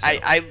don't think so.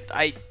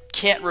 I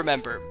can't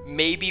remember.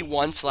 Maybe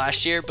once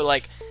last year, but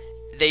like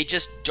they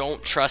just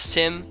don't trust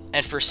him,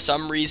 and for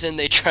some reason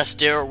they trust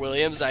Darrell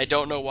Williams. I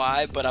don't know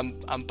why, but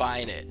I'm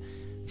buying it.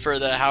 For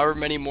the however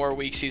many more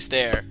weeks he's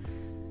there,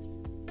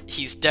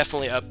 he's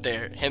definitely up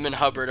there. Him and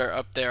Hubbard are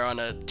up there on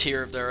a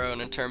tier of their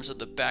own in terms of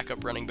the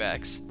backup running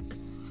backs.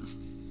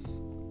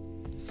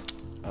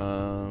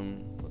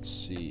 Let's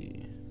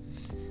see.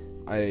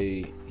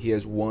 He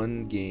has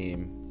 1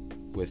 game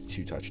with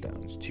 2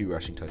 touchdowns, 2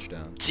 rushing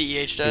touchdowns.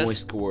 CEH does. He only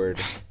scored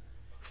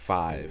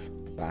 5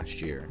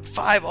 last year.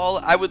 5 all.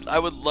 I would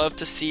love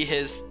to see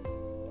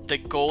the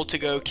goal to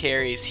go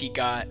carries he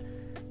got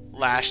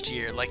last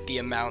year, like the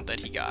amount that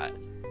he got.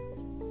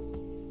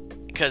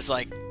 Because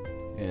like.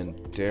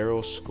 And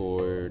Darrell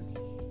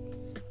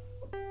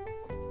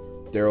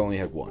only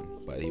had 1,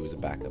 but he was a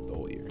backup the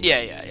whole year.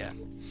 Yeah.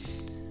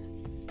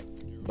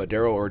 But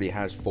Darrell already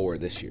has 4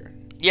 this year.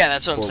 Yeah,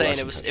 that's what I'm saying.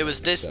 It was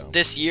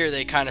this year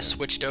they kind of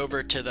switched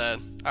over to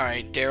all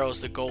right,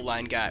 Darrell's the goal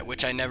line guy,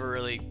 which I never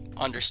really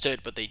understood,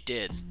 but they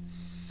did.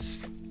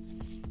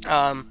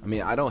 I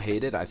mean, I don't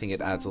hate it. I think it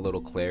adds a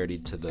little clarity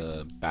to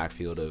the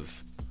backfield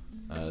of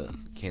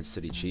Kansas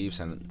City Chiefs,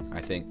 and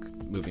I think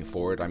moving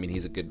forward, I mean,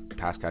 he's a good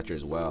pass catcher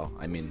as well.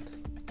 I mean,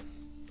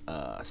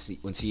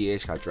 when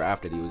CEH got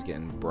drafted, he was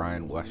getting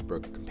Brian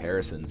Westbrook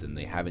comparisons, and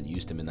they haven't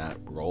used him in that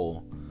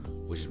role,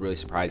 which is really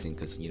surprising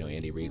because,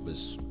 Andy Reid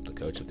was the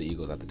coach of the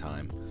Eagles at the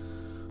time.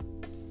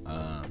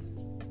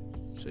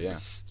 So yeah.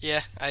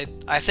 Yeah, I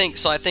think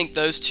so. I think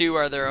those 2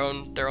 are their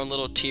own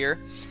little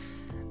tier.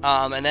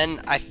 And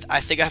then I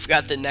think I've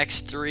got the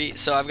next 3.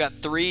 So I've got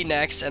 3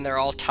 next, and they're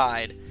all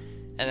tied.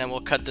 And then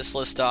we'll cut this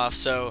list off.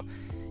 So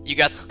you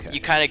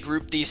kind of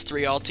group these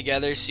 3 all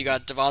together. So you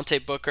got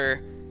Devontae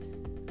Booker,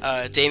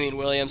 Damian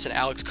Williams, and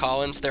Alex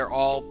Collins. They're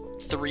all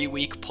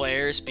 3-week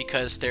players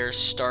because they're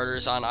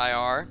starters on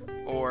IR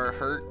or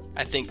hurt.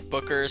 I think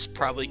Booker's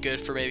probably good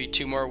for maybe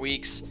 2 more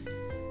weeks.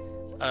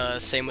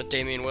 Same with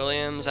Damian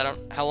Williams.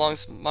 How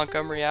long's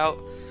Montgomery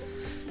out?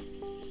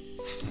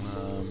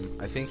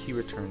 I think he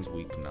returns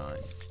week 9.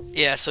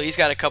 Yeah, so he's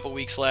got a couple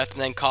weeks left,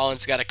 and then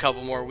Collins got a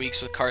couple more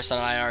weeks with Carson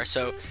on IR.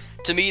 So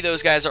to me,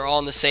 those guys are all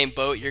in the same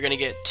boat. You're going to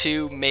get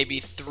 2,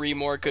 maybe 3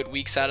 more good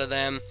weeks out of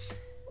them.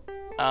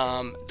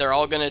 They're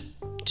all going to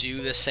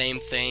do the same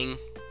thing.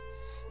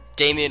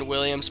 Damian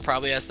Williams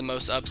probably has the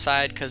most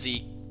upside because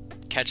he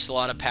catches a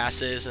lot of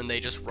passes and they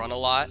just run a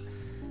lot.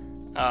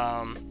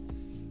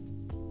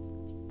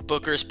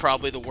 Booker's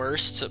probably the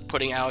worst, so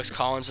putting Alex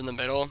Collins in the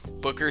middle.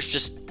 Booker's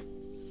just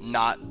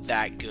not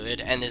that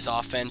good, and his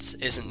offense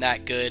isn't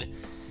that good.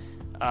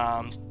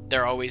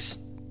 They're always,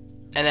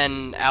 and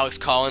then Alex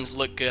Collins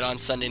looked good on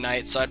Sunday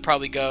night, so I'd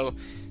probably go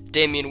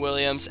Damian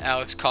Williams,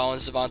 Alex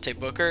Collins, Devontae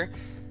Booker.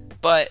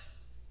 But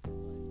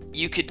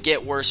you could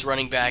get worse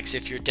running backs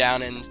if you're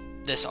down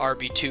in this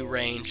RB2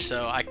 range.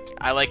 So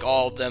I like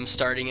all of them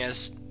starting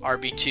as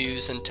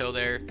RB2s until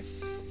their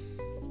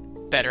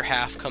better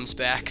half comes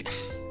back.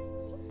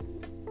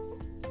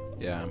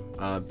 Yeah.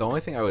 The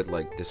only thing I would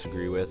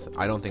disagree with,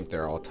 I don't think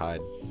they're all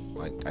tied.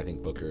 I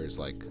think Booker is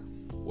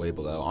way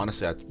below.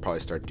 Honestly, I'd probably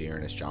start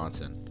Dearness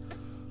Johnson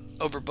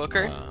Over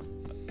Booker?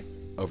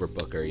 Over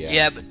Booker, yeah.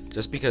 Yeah, but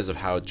just because of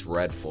how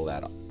dreadful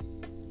that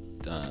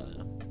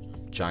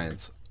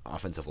Giants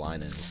offensive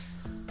line is.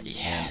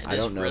 Yeah, and I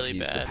don't know really if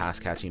he's bad. the pass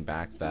catching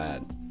back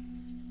that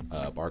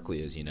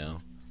Barkley is,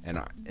 and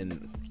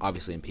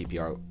obviously in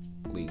PPR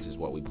leagues is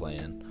what we play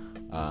in.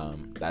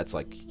 That's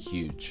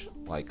huge.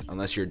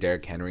 Unless you're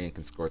Derrick Henry and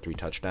can score 3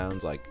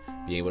 touchdowns,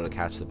 being able to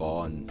catch the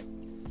ball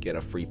and get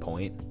a free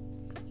point,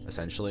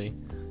 essentially,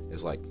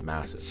 is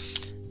massive.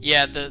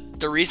 Yeah,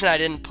 the reason I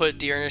didn't put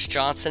Dearness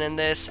Johnson in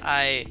this,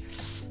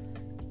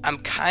 I'm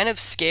kind of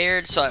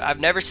scared. So I've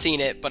never seen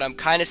it, but I'm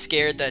kind of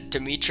scared that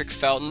Demetric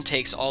Felton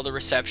takes all the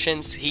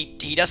receptions.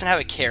 He doesn't have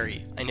a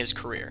carry in his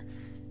career.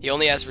 He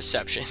only has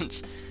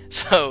receptions.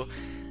 So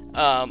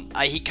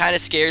he kind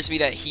of scares me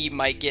that he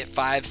might get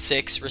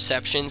 5-6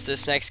 receptions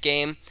this next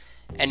game.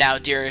 And now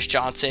Dearness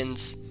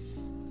Johnson's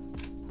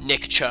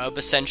Nick Chubb,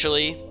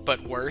 essentially, but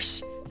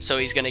worse. So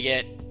he's going to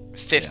get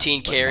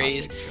 15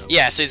 carries.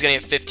 Yeah, so he's going to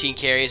get 15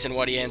 carries, and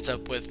what he ends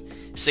up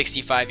with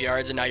 65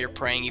 yards, and now you're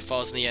praying he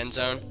falls in the end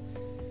zone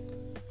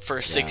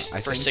for 6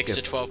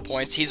 to 12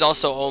 points. He's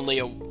also only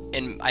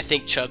and I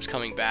think Chubb's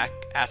coming back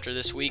after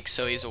this week,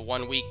 so he's a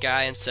 1-week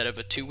guy instead of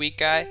a 2-week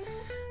guy.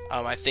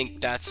 I think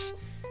that's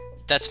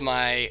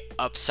my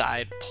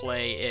upside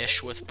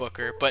play-ish with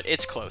Booker, but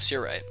it's close.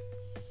 You're right.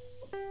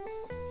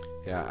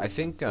 Yeah, I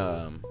think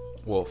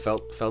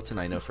Felton,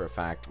 I know for a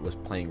fact, was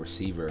playing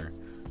receiver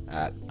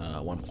at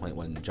one point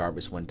when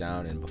Jarvis went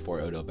down, and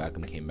before Odell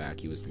Beckham came back,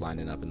 he was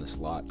lining up in the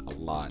slot a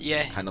lot.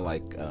 Yeah. Kind of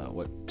like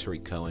what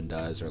Tariq Cohen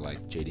does, or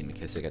J.D.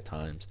 McKissick at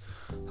times.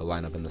 He'll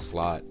line up in the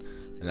slot.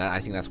 And I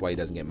think that's why he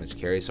doesn't get much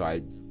carry. So I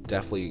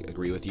definitely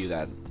agree with you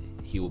that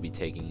he will be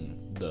taking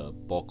the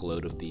bulk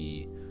load of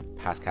the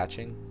pass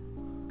catching.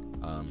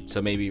 So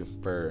maybe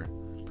for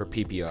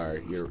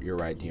PPR, you're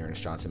right, Dearness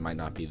Johnson might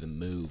not be the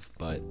move,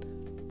 but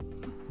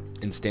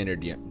in standard,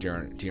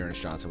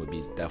 Dearness Johnson would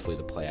be definitely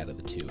the play out of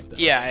the two of them.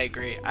 Yeah, I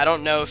agree. I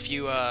don't know if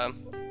you I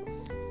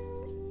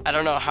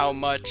don't know how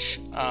much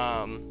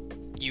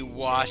you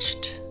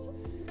watched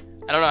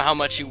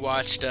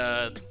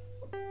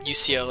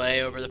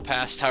UCLA over the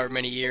past however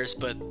many years,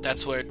 but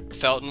that's where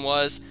Felton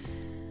was.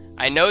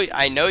 I know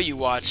you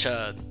watch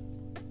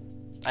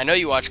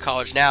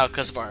college now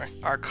because of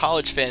our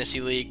college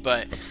fantasy league,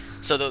 but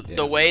so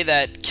the way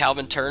that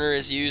Calvin Turner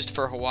is used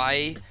for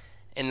Hawaii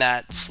in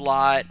that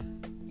slot,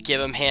 give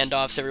him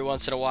handoffs every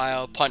once in a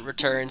while, punt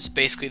returns,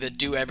 basically the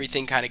do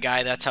everything kind of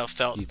guy. That's how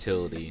Felton.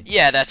 Utility.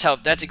 Yeah,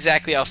 that's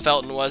exactly how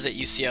Felton was at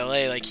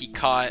UCLA. He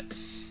caught.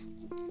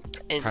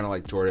 Kind of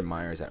like Jordan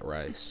Myers at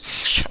Rice.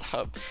 Shut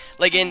up.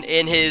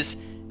 In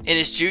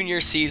his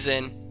junior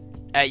season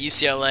at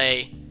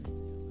UCLA,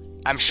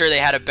 I'm sure they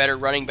had a better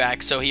running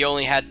back, so he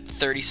only had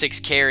 36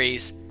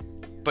 carries,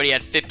 but he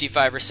had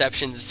 55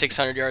 receptions and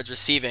 600 yards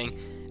receiving.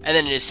 And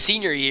then in his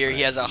senior year,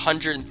 he has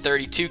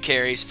 132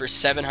 carries for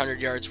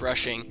 700 yards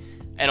rushing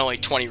and only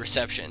 20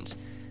 receptions.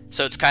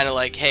 So it's kind of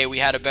like, hey, we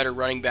had a better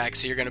running back,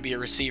 so you're going to be a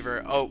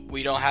receiver. Oh,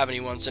 we don't have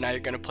anyone, so now you're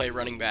going to play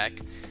running back.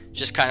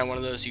 Just kind of one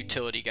of those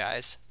utility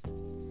guys.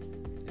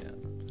 Yeah.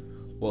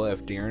 Well,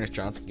 if Dearness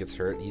Johnson gets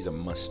hurt, he's a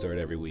must start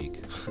every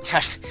week.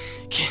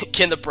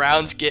 Can the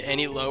Browns get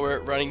any lower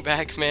at running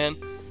back, man?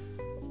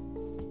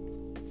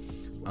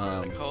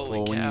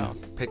 Holy cow.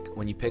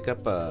 When you pick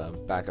up a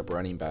backup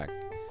running back,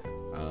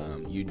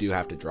 you do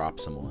have to drop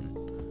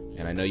someone.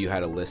 And I know you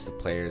had a list of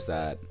players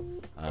that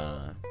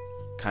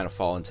kind of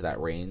fall into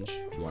that range,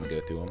 if you want to go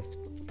through them.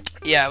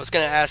 Yeah, I was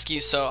going to ask you,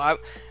 so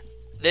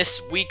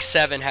this week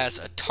 7 has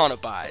a ton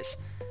of buys.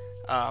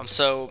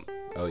 Oh,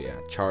 yeah.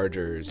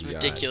 Chargers.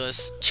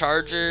 Ridiculous.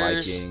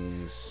 Chargers.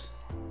 Vikings.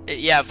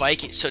 Yeah,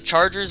 Vikings. So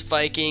Chargers,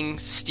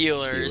 Vikings,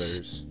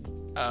 Steelers.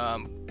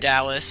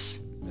 Dallas.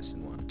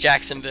 Missing one.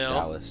 Jacksonville.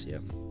 Dallas,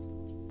 yep.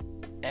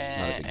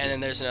 And then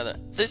there's another.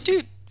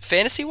 Dude,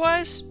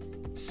 fantasy-wise,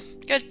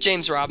 you got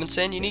James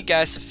Robinson. You need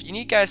guys to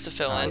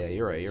fill in. Yeah,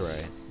 you're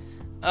right.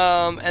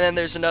 And then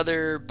there's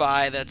another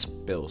buy that's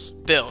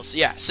Bills.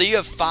 Yeah. So you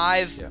have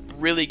 5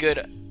 really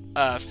good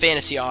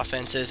fantasy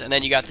offenses, and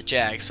then you got the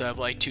Jags, so I have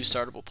 2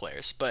 startable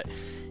players. But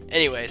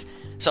anyways,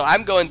 so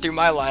I'm going through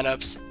my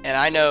lineups, and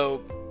I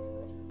know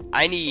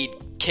I need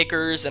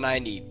kickers, and I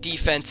need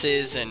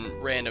defenses and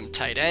random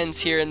tight ends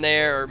here and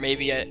there, or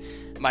maybe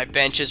my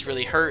bench is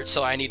really hurt,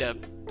 so I need a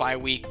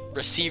bye-week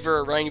receiver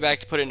or running back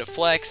to put into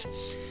flex.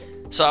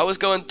 So I was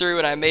going through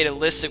and I made a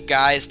list of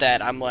guys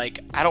that I'm like,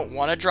 I don't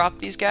want to drop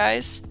these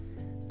guys,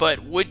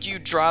 but would you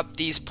drop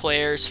these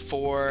players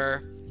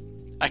for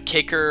a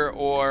kicker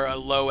or a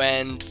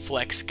low-end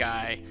flex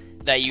guy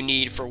that you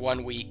need for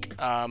 1 week.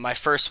 My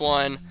first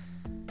one,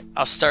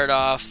 I'll start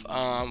off.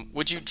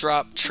 Would you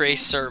drop Trey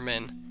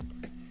Sermon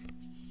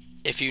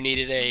if you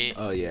needed a?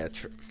 Oh yeah,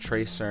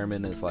 Trey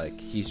Sermon is like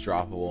he's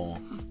droppable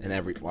in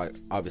every. Like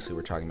obviously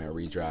we're talking about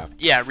redraft.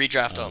 Yeah,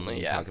 redraft only. When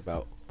we Yeah. talk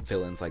about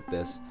fill-ins like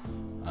this,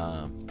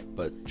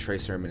 but Trey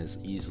Sermon is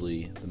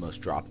easily the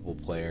most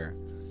droppable player.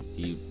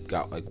 He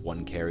got like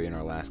 1 carry in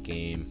our last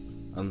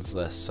game,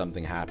 unless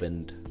something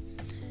happened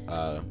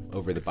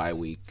over the bye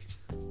week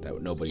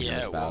that nobody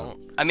knows about. Well,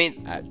 I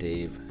mean, at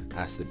Dave,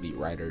 ask the beat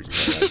writers,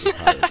 but they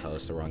probably tell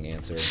us the wrong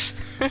answer.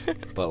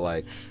 But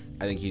like,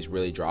 I think he's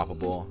really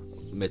droppable.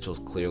 Mitchell's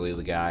clearly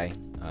the guy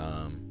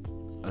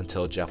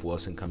until Jeff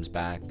Wilson comes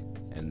back,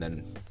 and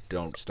then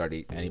don't start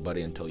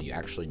anybody until you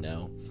actually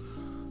know.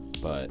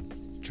 But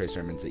Trey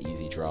Sermon's an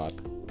easy drop.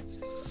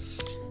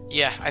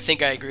 yeah, I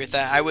think I agree with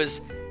that.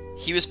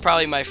 He was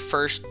probably my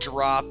first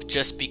drop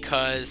just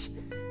because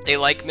they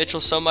like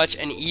Mitchell so much,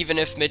 and even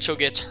if Mitchell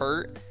gets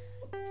hurt,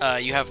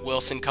 you have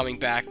Wilson coming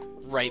back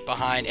right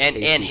behind, and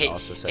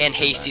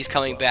Hasty's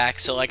coming back.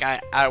 So like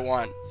I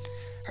want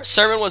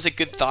Sermon was a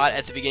good thought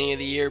at the beginning of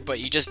the year, but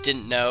you just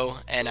didn't know,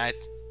 and I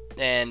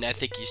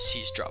think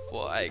he's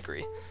droppable. I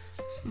agree.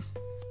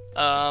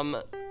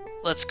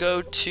 Let's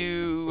go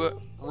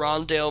to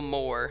Rondale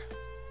Moore.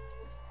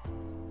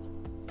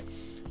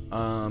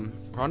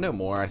 Rondale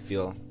Moore, I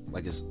feel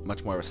like is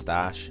much more of a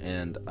stash,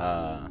 and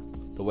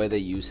the way they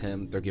use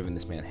him, they're giving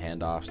this man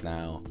handoffs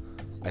now.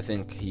 I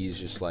think he's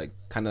just like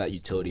kind of that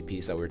utility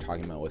piece that we were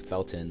talking about with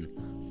Felton,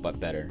 but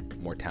better,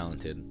 more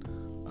talented.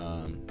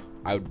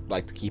 I would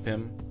like to keep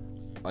him.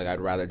 Like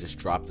I'd rather just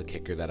drop the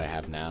kicker that I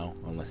have now,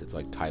 unless it's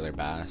like Tyler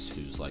Bass,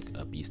 who's like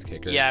a beast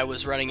kicker. Yeah, I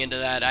was running into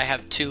that. I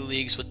have 2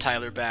 leagues with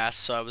Tyler Bass,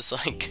 so I was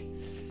like,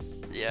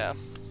 yeah.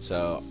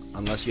 So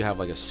unless you have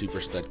like a super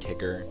stud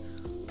kicker,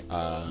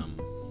 and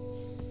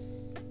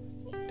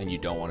you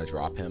don't want to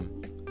drop him,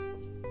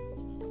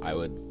 I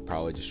would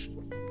probably just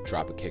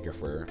drop a kicker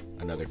for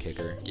another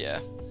kicker. Yeah.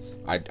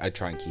 I'd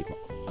try and keep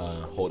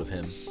hold of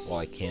him while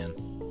I can.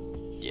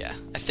 Yeah,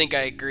 I think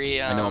I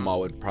agree. I know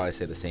Amal would probably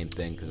say the same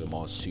thing because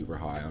Amal is super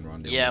high on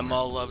Rondale. Yeah,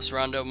 Amal loves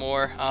Rondo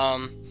Moore.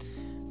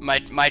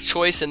 My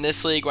choice in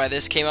this league, why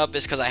this came up,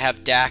 is because I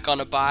have Dak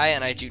on a bye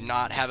and I do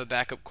not have a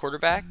backup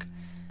quarterback.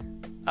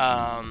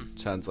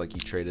 Sounds like you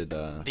traded.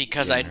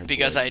 Because I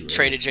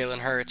traded Jalen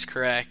Hurts,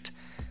 correct.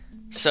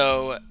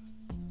 So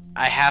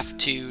I have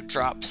to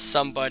drop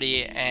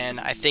somebody, and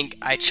I think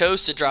I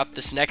chose to drop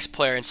this next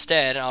player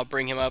instead, and I'll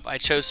bring him up. I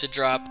chose to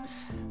drop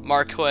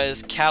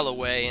Marquez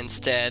Callaway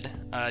instead.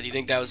 Do you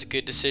think that was a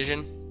good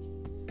decision?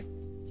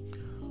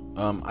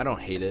 I don't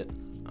hate it,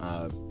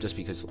 just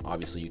because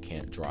obviously you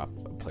can't drop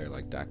a player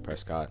like Dak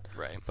Prescott.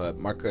 Right. But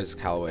Marquez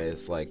Callaway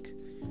is like,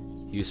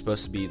 he was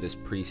supposed to be this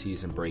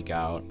preseason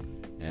breakout,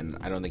 and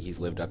I don't think he's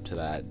lived up to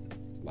that,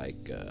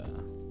 like,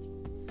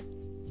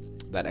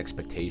 that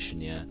expectation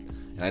yet.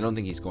 And I don't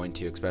think he's going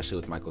to, especially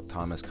with Michael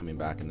Thomas coming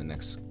back in the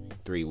next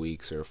 3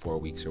 weeks or 4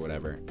 weeks or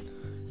whatever.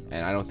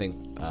 And I don't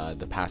think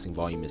the passing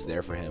volume is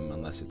there for him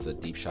unless it's a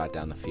deep shot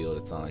down the field.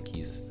 It's not like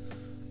he's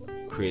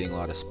creating a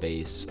lot of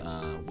space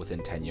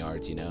within 10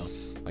 yards, you know,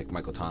 like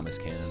Michael Thomas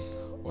can,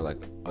 or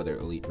like other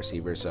elite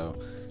receivers. So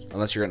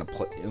unless you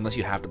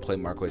have to play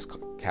Marquez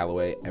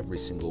Callaway every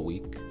single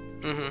week,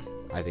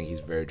 I think he's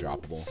very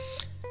droppable.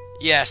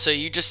 Yeah. So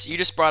you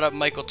just brought up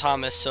Michael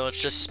Thomas, so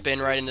let's just spin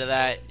right into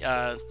that.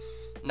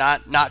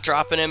 Not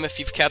dropping him if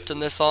you've kept him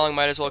this long.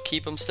 Might as well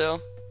keep him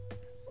still.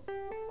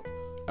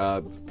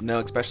 No,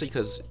 especially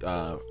because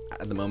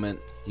at the moment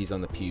he's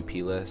on the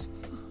PUP list,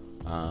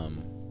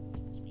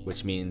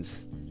 which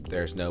means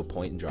there's no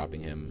point in dropping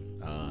him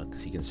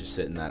because he can just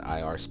sit in that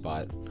IR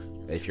spot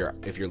if your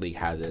league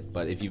has it.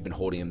 But if you've been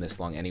holding him this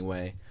long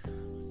anyway,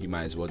 you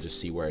might as well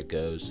just see where it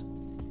goes.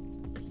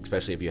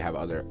 Especially if you have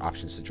other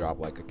options to drop,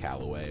 like a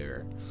Callaway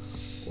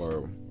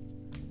or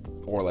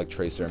like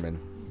Trey Sermon.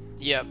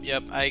 Yep.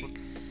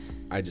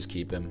 I just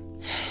keep him,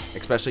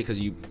 especially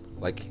because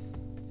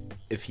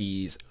if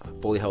he's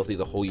fully healthy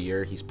the whole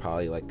year, he's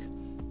probably like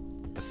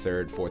a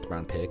 3rd, 4th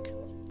round pick.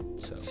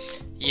 So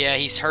yeah,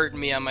 he's hurting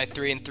me on my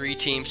 3-3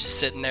 teams, just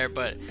sitting there.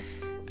 But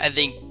I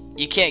think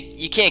you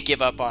can't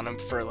give up on him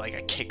for like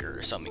a kicker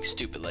or something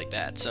stupid like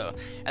that. So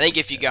I think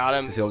if you got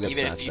him,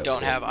 even if you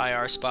don't have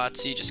IR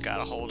spots, you just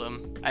gotta hold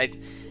him.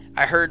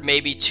 I heard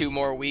maybe 2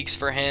 more weeks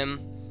for him,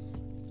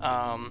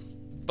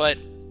 but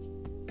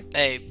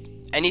hey,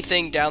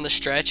 anything down the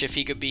stretch, if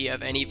he could be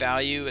of any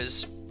value,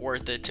 is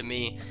worth it to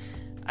me.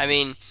 I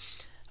mean,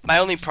 my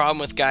only problem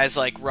with guys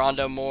like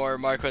Rondo Moore,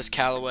 Marquez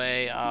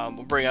Callaway,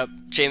 we'll bring up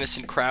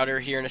Jamison Crowder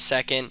here in a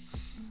second.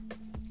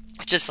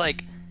 Just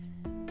like,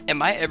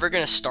 am I ever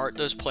gonna start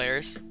those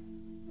players?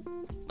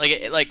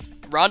 Like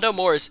Rondo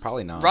Moore is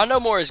probably not. Rondo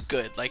Moore is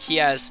good. Like, he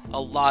has a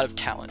lot of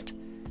talent.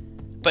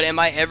 But am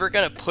I ever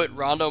gonna put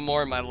Rondo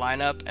Moore in my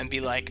lineup and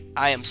be like,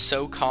 I am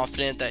so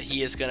confident that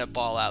he is gonna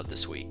ball out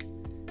this week?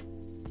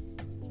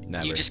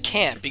 Never. You just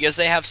can't, because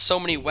they have so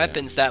many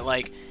weapons that,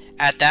 like,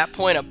 at that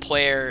point, a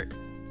player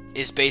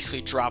is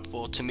basically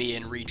droppable to me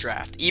in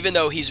redraft. Even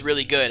though he's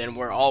really good and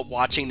we're all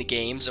watching the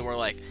games and we're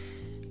like,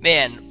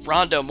 man,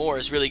 Rondo Moore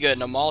is really good.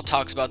 And Amal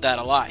talks about that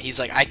a lot. He's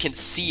like, I can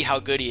see how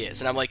good he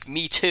is. And I'm like,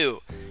 me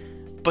too.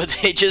 But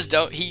he just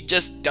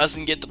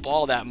doesn't get the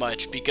ball that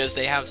much because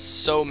they have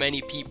so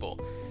many people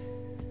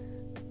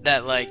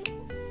that, like,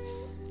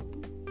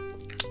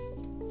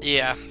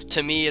 yeah,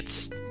 to me,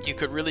 you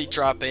could really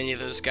drop any of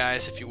those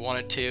guys if you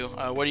wanted to.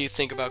 What do you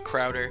think about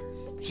Crowder?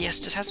 He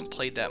just hasn't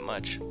played that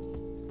much.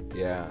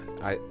 Yeah,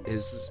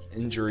 his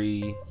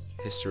injury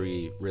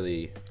history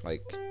really,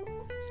 like,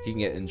 he can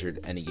get injured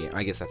any game.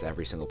 I guess that's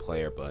every single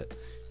player, but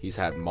he's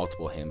had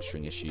multiple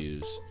hamstring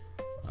issues.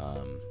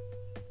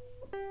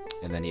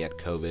 And then he had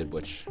COVID,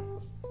 which,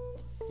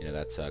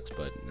 that sucks,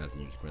 but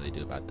nothing you can really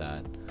do about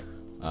that.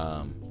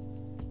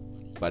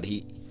 But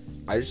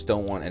I just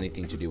don't want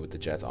anything to do with the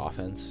Jets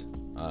offense.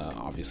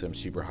 Obviously, I'm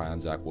super high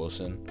on Zach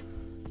Wilson,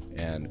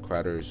 and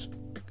Crowder's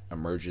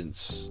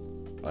emergence,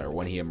 or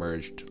when he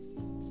emerged,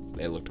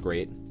 it looked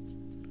great.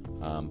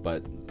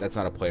 But that's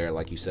not a player,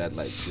 like you said,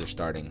 like you're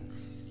starting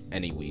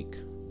any week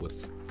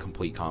with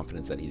complete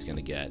confidence that he's going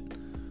to get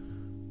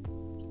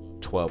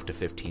 12 to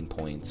 15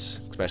 points,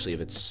 especially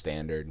if it's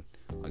standard.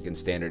 Like in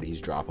standard,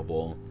 he's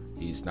droppable.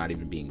 He's not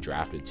even being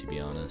drafted, to be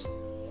honest.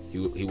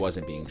 He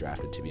wasn't being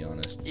drafted, to be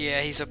honest.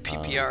 Yeah, he's a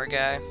PPR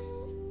guy.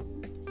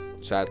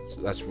 So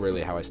that's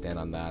really how I stand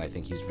on that. I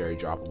think he's very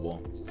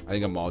droppable. I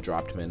think Amal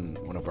dropped him in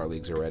one of our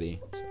leagues already.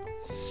 So.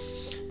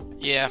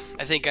 Yeah,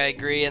 I think I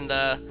agree. And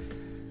the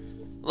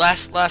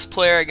last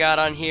player I got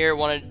on here,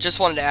 just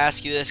wanted to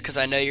ask you this because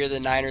I know you're the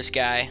Niners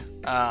guy.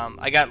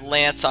 I got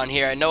Lance on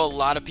here. I know a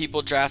lot of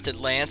people drafted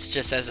Lance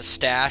just as a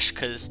stash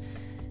because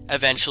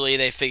eventually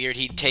they figured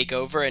he'd take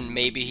over and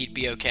maybe he'd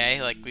be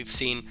okay. Like we've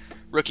seen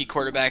rookie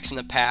quarterbacks in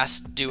the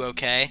past do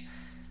okay.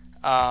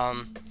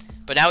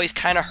 But now he's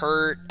kind of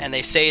hurt, and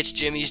they say it's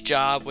Jimmy's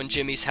job when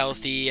Jimmy's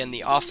healthy, and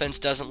the offense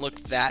doesn't look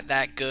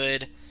that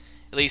good,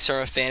 at least from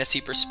a fantasy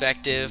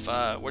perspective.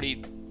 What are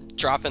you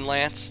dropping,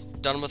 Lance?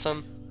 Done with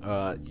him?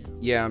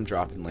 Yeah, I'm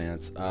dropping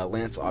Lance.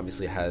 Lance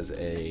obviously has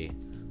a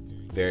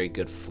very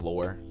good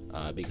floor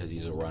because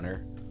he's a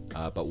runner.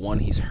 But one,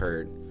 he's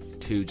hurt.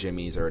 Two,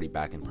 Jimmy's already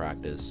back in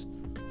practice.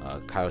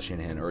 Kyle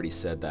Shanahan already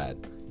said that,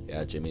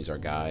 yeah, Jimmy's our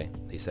guy.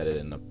 He said it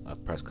in a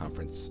press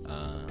conference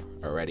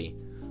already,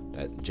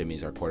 that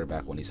Jimmy's our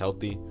quarterback when he's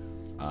healthy.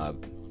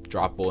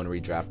 Droppable in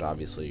redraft,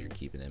 obviously. You're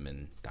keeping him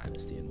in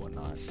Dynasty and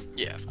whatnot.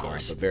 Yeah, of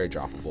course. But very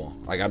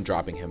droppable. Like, I'm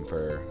dropping him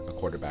for a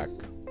quarterback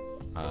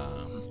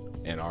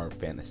in our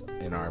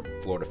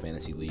Florida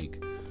Fantasy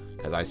League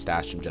because I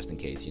stashed him just in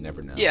case. You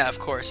never know. Yeah, of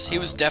course. He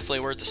was definitely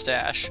worth the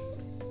stash.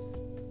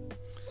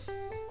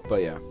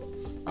 But, yeah,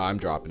 I'm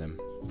dropping him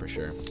for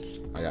sure.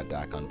 I got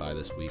Dak on bye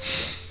this week.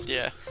 So.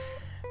 Yeah.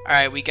 All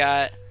right, we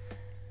got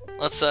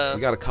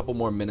a couple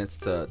more minutes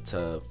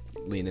to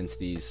lean into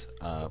these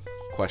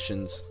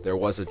questions. There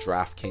was a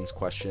DraftKings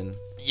question.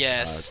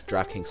 Yes.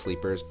 DraftKings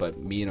sleepers, but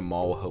me and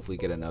Amal will hopefully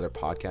get another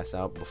podcast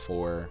out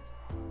before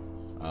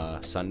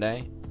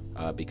Sunday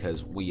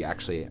because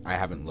I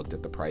haven't looked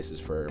at the prices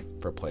for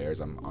players.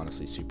 I'm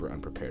honestly super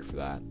unprepared for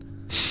that.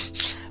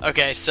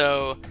 Okay,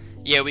 so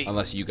yeah,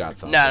 unless you got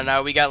something.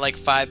 No, we got like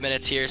 5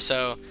 minutes here,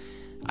 so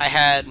I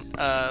had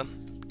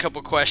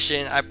couple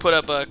questions. I put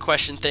up a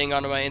question thing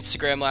onto my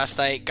Instagram last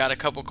night. Got a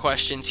couple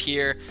questions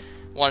here.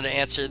 Wanted to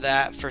answer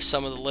that for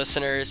some of the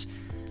listeners.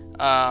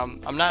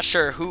 I'm not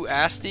sure who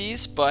asked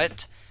these,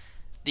 but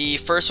the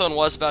first one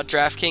was about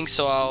DraftKings.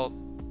 So I'll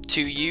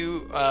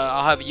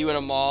have you and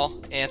Amal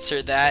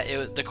answer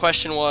that. The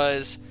question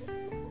was,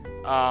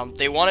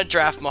 they want to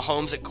draft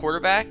Mahomes at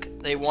quarterback.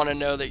 They want to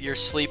know that your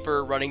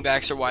sleeper running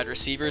backs or wide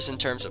receivers in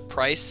terms of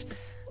price.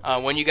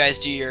 When you guys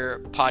do your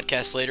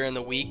podcast later in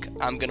the week,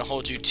 I'm going to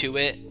hold you to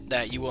it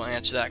that you will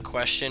answer that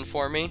question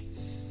for me.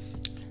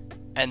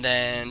 And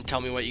then tell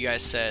me what you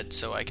guys said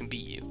so I can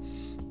beat you.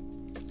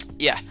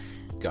 Yeah.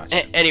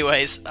 Gotcha.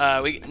 Anyways,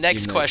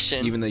 next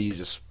question. Even though you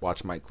just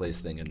watch Mike Clay's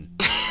thing and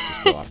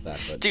just go off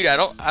that. But dude, I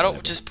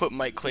don't just put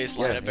Mike Clay's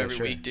lineup every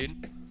sure. week,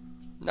 dude.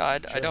 No, I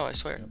don't, I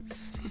swear.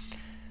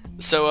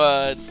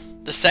 So,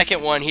 the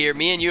second one here,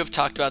 me and you have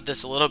talked about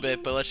this a little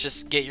bit, but let's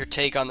just get your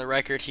take on the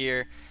record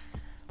here.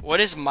 What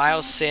is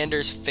Miles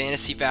Sanders'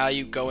 fantasy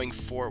value going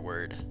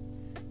forward?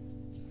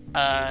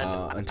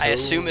 I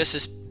assume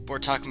we're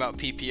talking about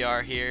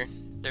PPR here.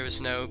 There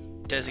was no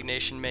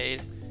designation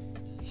made.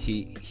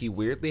 He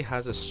weirdly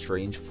has a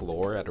strange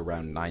floor at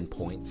around 9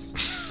 points,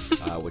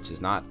 which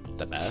is not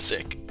the best.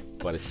 Sick.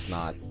 But it's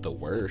not the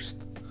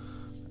worst.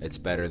 It's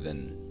better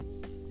than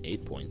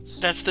 8 points.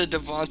 That's the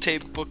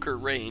Devontae Booker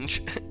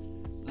range.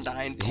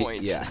 9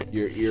 points.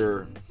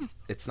 Yeah,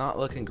 it's not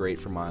looking great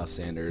for Miles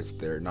Sanders.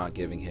 They're not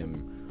giving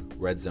him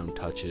red zone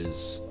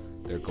touches.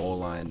 Their goal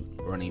line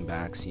running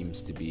back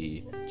seems to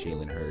be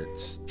Jalen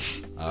Hurts.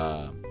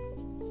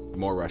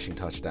 More rushing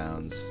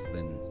touchdowns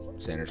than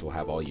Sanders will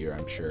have all year,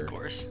 I'm sure. Of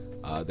course.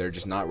 They're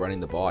just not running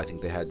the ball. I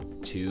think they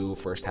had 2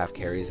 first-half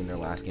carries in their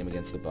last game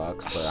against the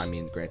Bucs. But, I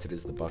mean, granted,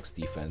 it's the Bucs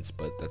defense,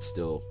 but that's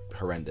still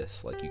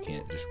horrendous. Like, you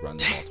can't just run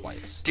the ball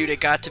twice. Dude, it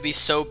got to be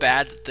so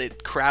bad that the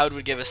crowd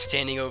would give a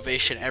standing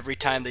ovation every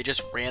time they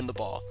just ran the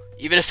ball,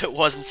 even if it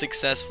wasn't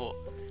successful.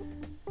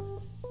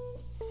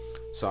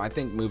 So I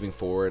think moving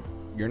forward,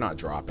 you're not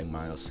dropping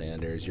Miles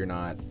Sanders. You're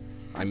not.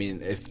 I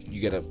mean, if you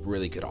get a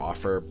really good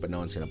offer, but no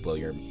one's gonna blow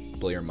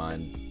your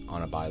mind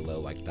on a buy low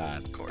like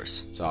that. Of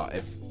course. So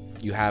if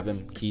you have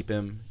him, keep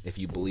him. If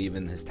you believe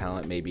in his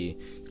talent, maybe.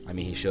 I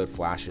mean, he showed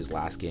flashes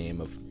last game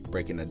of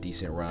breaking a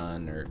decent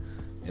run or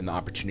in the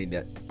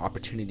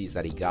opportunities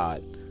that he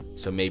got.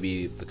 So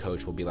maybe the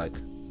coach will be like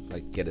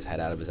get his head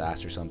out of his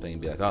ass or something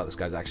and be like, oh, this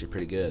guy's actually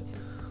pretty good.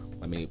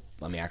 Let me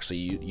actually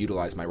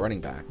utilize my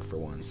running back for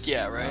once.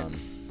 Yeah, right.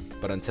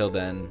 But until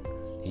then,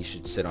 he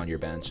should sit on your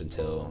bench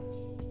until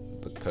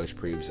the coach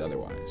proves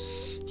otherwise.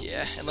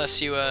 Yeah,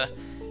 unless you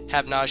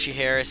have Najee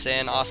Harris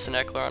and Austin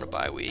Eckler on a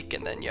bye week,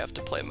 and then you have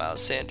to play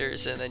Miles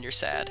Sanders, and then you're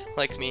sad,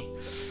 like me.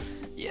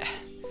 Yeah.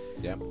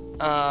 Yep.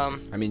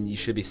 I mean, you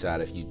should be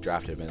sad if you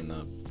drafted him in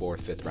the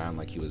 4th, 5th round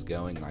like he was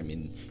going. I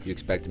mean, you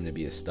expect him to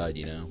be a stud,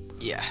 you know?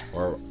 Yeah.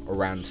 Or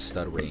around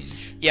stud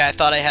range. Yeah, I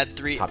thought I had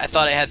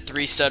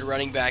three stud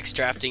running backs,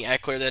 drafting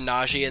Eckler, then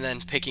Najee, and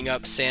then picking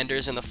up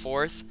Sanders in the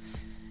 4th.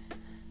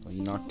 Well,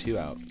 you knocked 2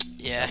 out.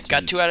 Yeah,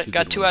 got two out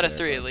of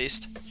 3 at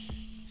least.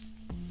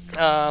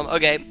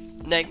 Okay,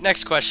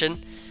 next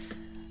question.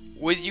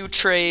 Would you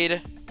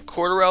trade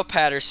Cordarrelle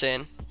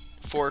Patterson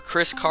for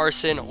Chris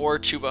Carson or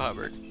Chuba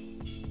Hubbard?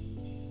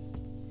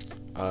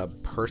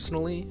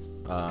 Personally,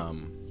 I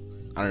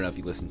don't know if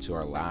you listened to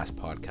our last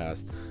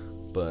podcast,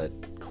 but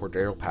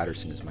Cordarrelle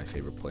Patterson is my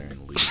favorite player in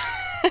the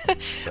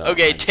league. So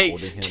okay,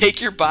 take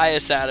your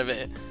bias out of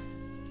it.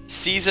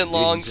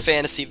 Season-long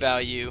fantasy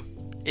value.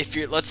 If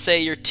let's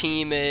say your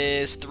team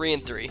is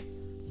 3-3.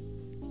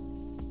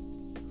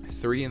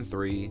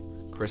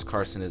 3-3. Chris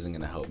Carson isn't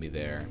going to help me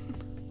there.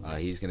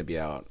 He's going to be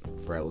out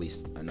for at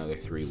least another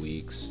 3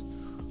 weeks.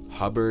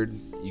 Hubbard,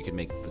 you can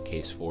make the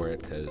case for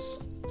it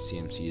because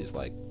CMC is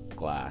like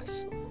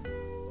glass.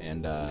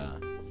 And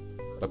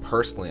but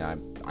personally, I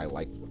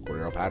like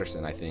Cordarrelle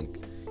Patterson. I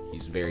think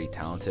he's very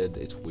talented.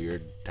 It's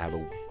weird to have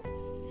a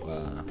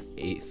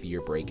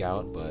 8th-year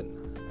breakout, but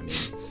I mean,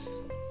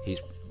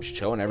 he's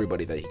showing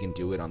everybody that he can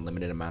do it on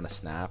limited amount of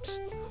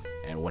snaps,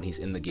 and when he's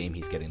in the game,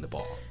 he's getting the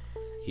ball.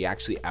 He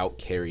actually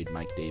out-carried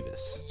Mike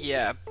Davis.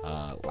 Yeah.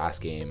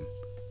 Last game.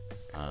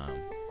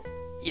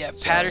 Yeah,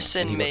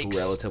 Patterson he makes looked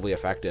relatively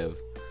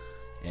effective,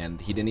 and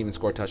he didn't even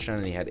score a touchdown,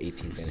 and he had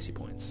 18 fantasy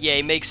points. Yeah,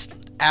 he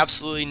makes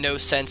absolutely no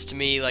sense to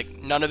me.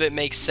 Like, none of it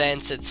makes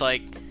sense. It's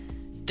like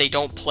they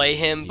don't play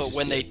him, but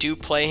when they do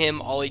play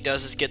him, all he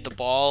does is get the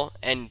ball,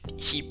 and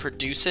he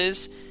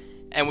produces.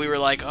 And we were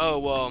like, oh,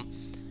 well,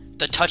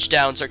 the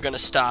touchdowns are going to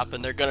stop,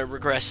 and they're going to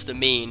regress the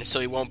mean, so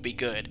he won't be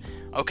good.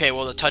 Okay,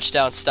 well, the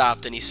touchdown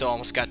stopped, and he still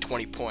almost got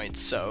 20 points,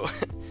 so,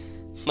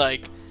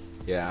 like...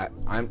 Yeah,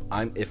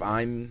 if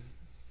I'm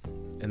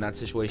in that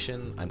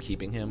situation, I'm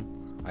keeping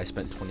him. I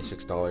spent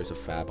 $26 of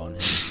fab on him,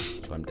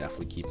 so I'm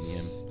definitely keeping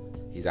him.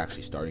 He's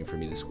actually starting for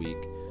me this week.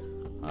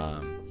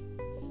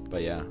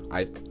 But yeah,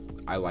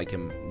 I like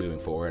him moving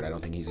forward. I don't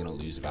think he's going to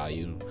lose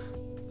value.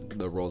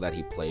 The role that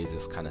he plays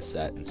is kind of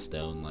set in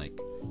stone. Like,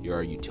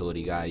 you're a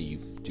utility guy. You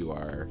do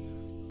our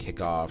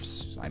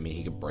kickoffs. I mean,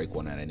 he can break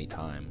one at any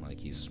time. Like,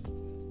 he's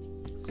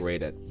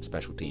great at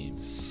special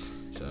teams.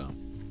 So,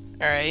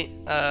 all right.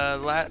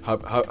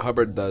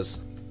 Hubbard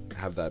does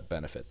have that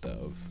benefit though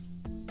of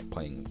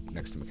playing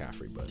next to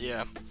McCaffrey, but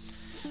yeah.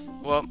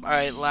 Well, all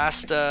right.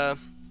 Last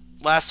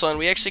one.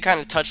 We actually kind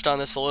of touched on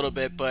this a little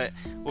bit, but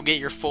we'll get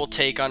your full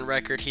take on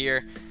record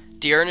here.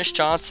 Dearness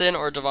Johnson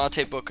or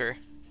Devontae Booker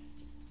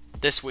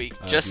this week?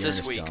 Just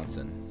this week.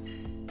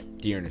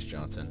 Dearness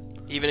Johnson.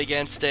 Even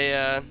against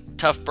a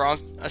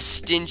a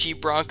stingy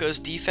Broncos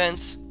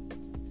defense.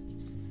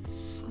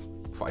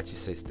 Why'd you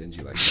say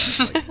stingy like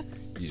that? Like,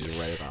 you just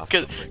read it off.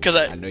 Because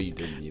I know you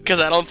didn't either.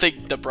 Because I don't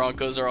think the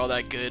Broncos are all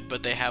that good,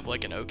 but they have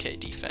like an okay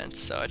defense,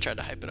 so I tried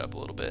to hype it up a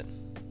little bit.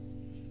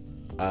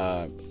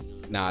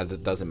 Nah,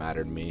 that doesn't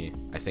matter to me.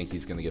 I think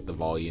he's gonna get the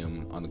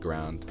volume on the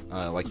ground.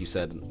 Like you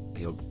said,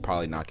 he'll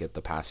probably not get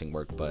the passing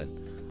work, but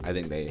I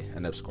think they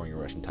end up scoring a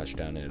rushing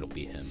touchdown and it'll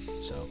be him.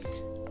 So.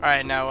 All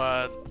right,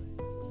 now,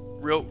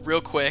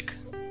 real quick,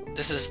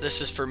 this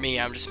is for me.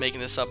 I'm just making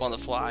this up on the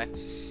fly.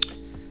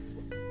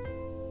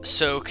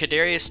 So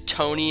Kadarius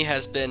Toney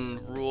has been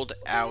ruled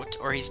out,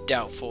 or he's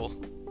doubtful.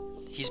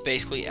 He's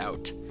basically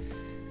out.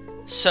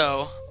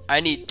 So I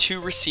need 2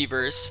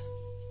 receivers.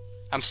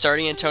 I'm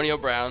starting Antonio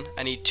Brown.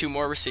 I need 2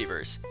 more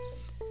receivers.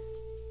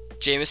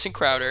 Jamison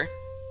Crowder,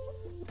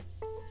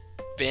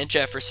 Van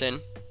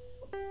Jefferson,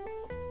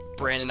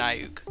 Brandon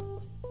Ayuk.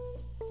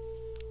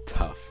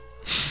 Tough.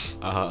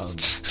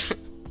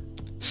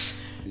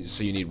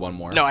 So you need 1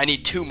 more? No, I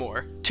need 2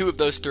 more. 2 of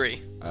those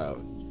 3.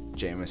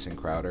 Jamison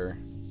Crowder.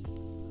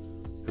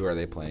 Who are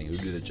they playing? Who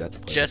do the Jets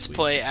play? Jets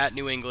play at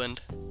New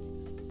England.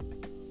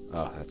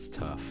 Oh, that's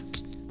tough.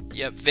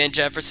 Yep, Van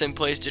Jefferson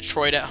plays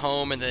Detroit at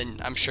home, and then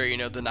I'm sure you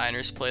know the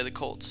Niners play the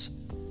Colts.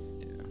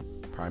 Yeah,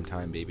 prime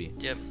time, baby.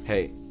 Yep.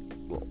 Hey,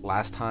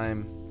 last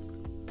time,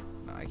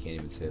 no, I can't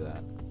even say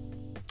that.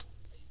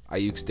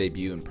 Ayuk's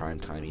debut in prime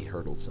time, he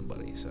hurdled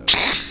somebody, so.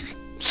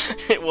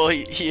 Well,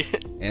 he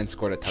and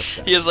scored a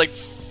touchdown. He has like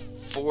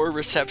 4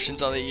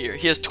 receptions on the year.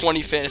 He has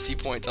 20 fantasy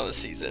points on the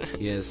season.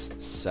 He has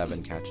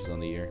 7 catches on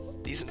the year.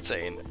 He's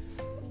insane.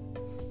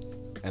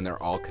 And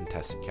they're all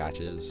contested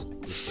catches.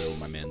 Just throw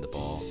my man the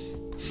ball,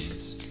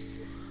 please.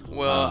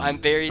 Well, I'm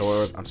very...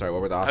 I'm sorry,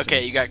 what were the options?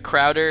 Okay, you got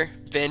Crowder,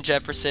 Van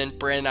Jefferson,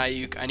 Brandon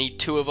Ayuk. I need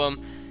 2 of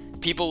them.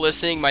 People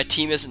listening, my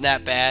team isn't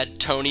that bad.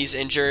 Tony's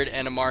injured,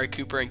 and Amari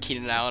Cooper and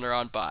Keenan Allen are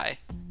on bye.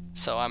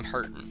 So I'm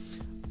hurting.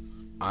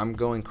 I'm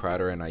going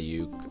Crowder and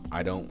Ayuk.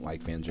 I don't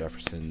like Van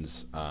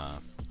Jefferson's...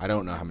 I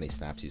don't know how many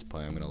snaps he's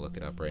playing. I'm going to look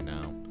it up right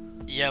now.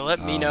 Yeah, let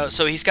me know.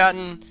 So he's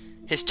gotten...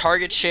 His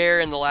target share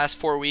in the last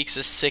 4 weeks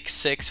is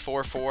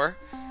 6.644.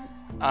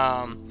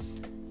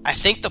 I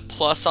think the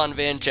plus on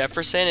Van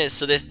Jefferson is...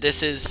 So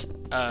this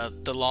is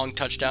the long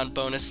touchdown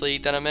bonus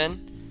league that I'm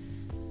in.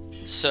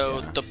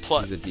 So yeah,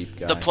 he's a deep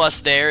guy. The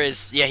plus there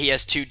is... Yeah, he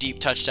has 2 deep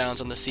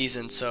touchdowns on the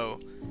season. So,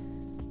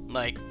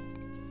 like...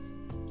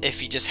 If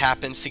he just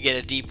happens to get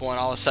a deep one,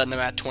 all of a sudden I'm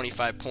at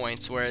 25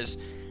 points. Whereas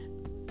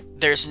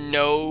there's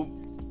nothing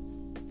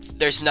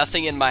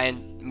in my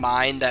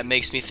mind that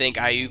makes me think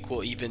Ayuk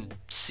will even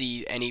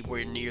see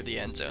anywhere near the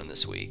end zone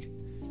this week.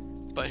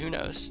 But who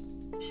knows?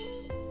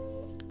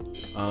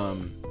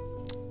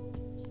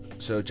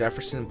 So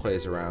Jefferson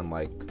plays around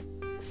like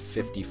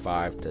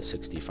 55 to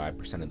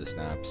 65% of the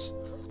snaps.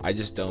 I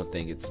just don't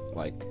think it's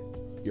like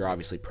you're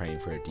obviously praying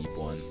for a deep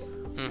one.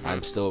 Mm-hmm.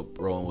 I'm still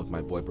rolling with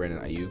my boy Brandon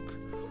Ayuk.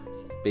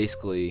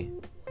 Basically,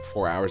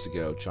 4 hours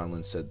ago, John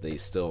Lynn said they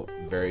still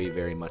very,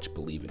 very much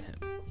believe in him.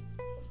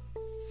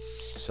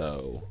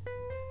 So,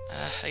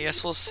 I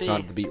guess we'll see. It's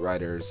not the beat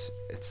writers,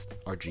 it's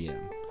our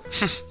GM.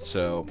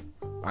 So,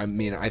 I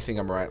mean, I think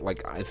I'm right.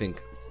 Like, I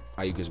think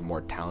Ayuk is a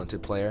more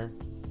talented player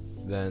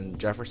than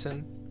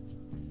Jefferson.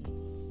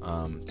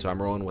 So I'm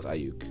rolling with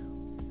Ayuk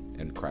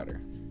and Crowder.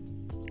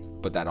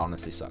 But that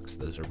honestly sucks.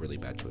 Those are really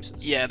bad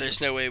choices. Yeah, there's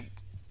no way.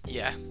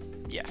 Yeah.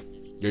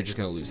 You're just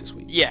going to lose this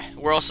week. Yeah,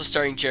 we're also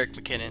starting Jerick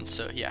McKinnon,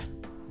 so yeah.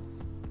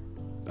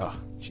 Oh,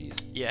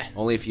 jeez. Yeah.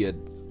 Only if you had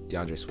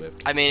DeAndre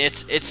Swift. I mean,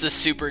 it's the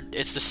super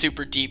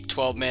deep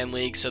 12-man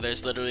league, so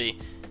there's literally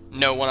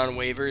no one on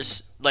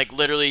waivers. Like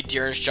literally,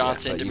 Dearness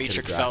Johnson,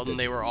 Demetric Felton,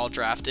 they were all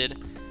drafted.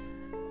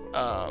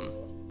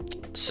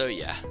 So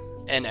yeah,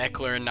 and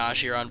Eckler and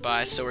Najee are on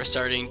bye, so we're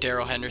starting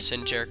Darrell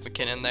Henderson, Jerick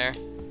McKinnon there.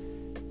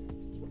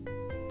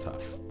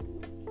 Tough.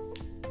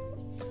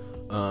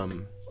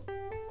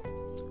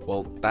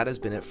 Well, that has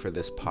been it for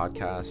this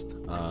podcast.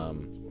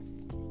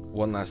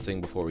 One last thing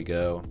before we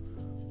go.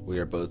 We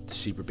are both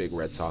super big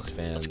Red Sox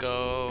fans. Let's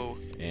go.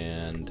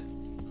 And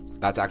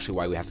that's actually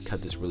why we have to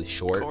cut this really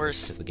short. Of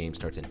course. Because the game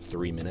starts in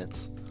 3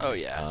 minutes. Oh,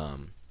 yeah.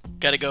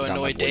 Gotta go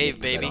annoy Dave,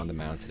 baby. On the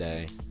mound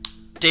today.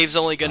 Dave's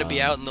only gonna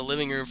be out in the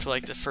living room for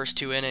like the first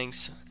 2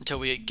 innings until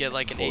we get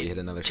like we get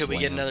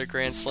another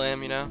grand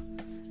slam, you know?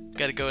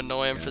 Gotta go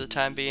annoy him for the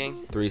time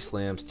being. 3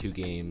 slams, 2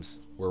 games.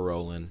 We're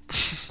rolling.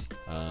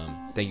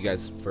 Thank you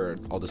guys for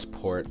all the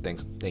support.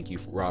 Thank you,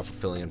 Rob, for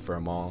filling in for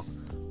Amal.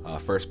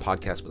 First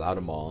podcast without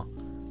Amal.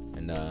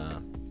 And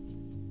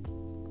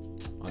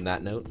on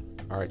that note,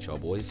 all right, y'all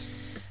boys.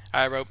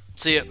 All right, bro.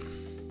 See ya.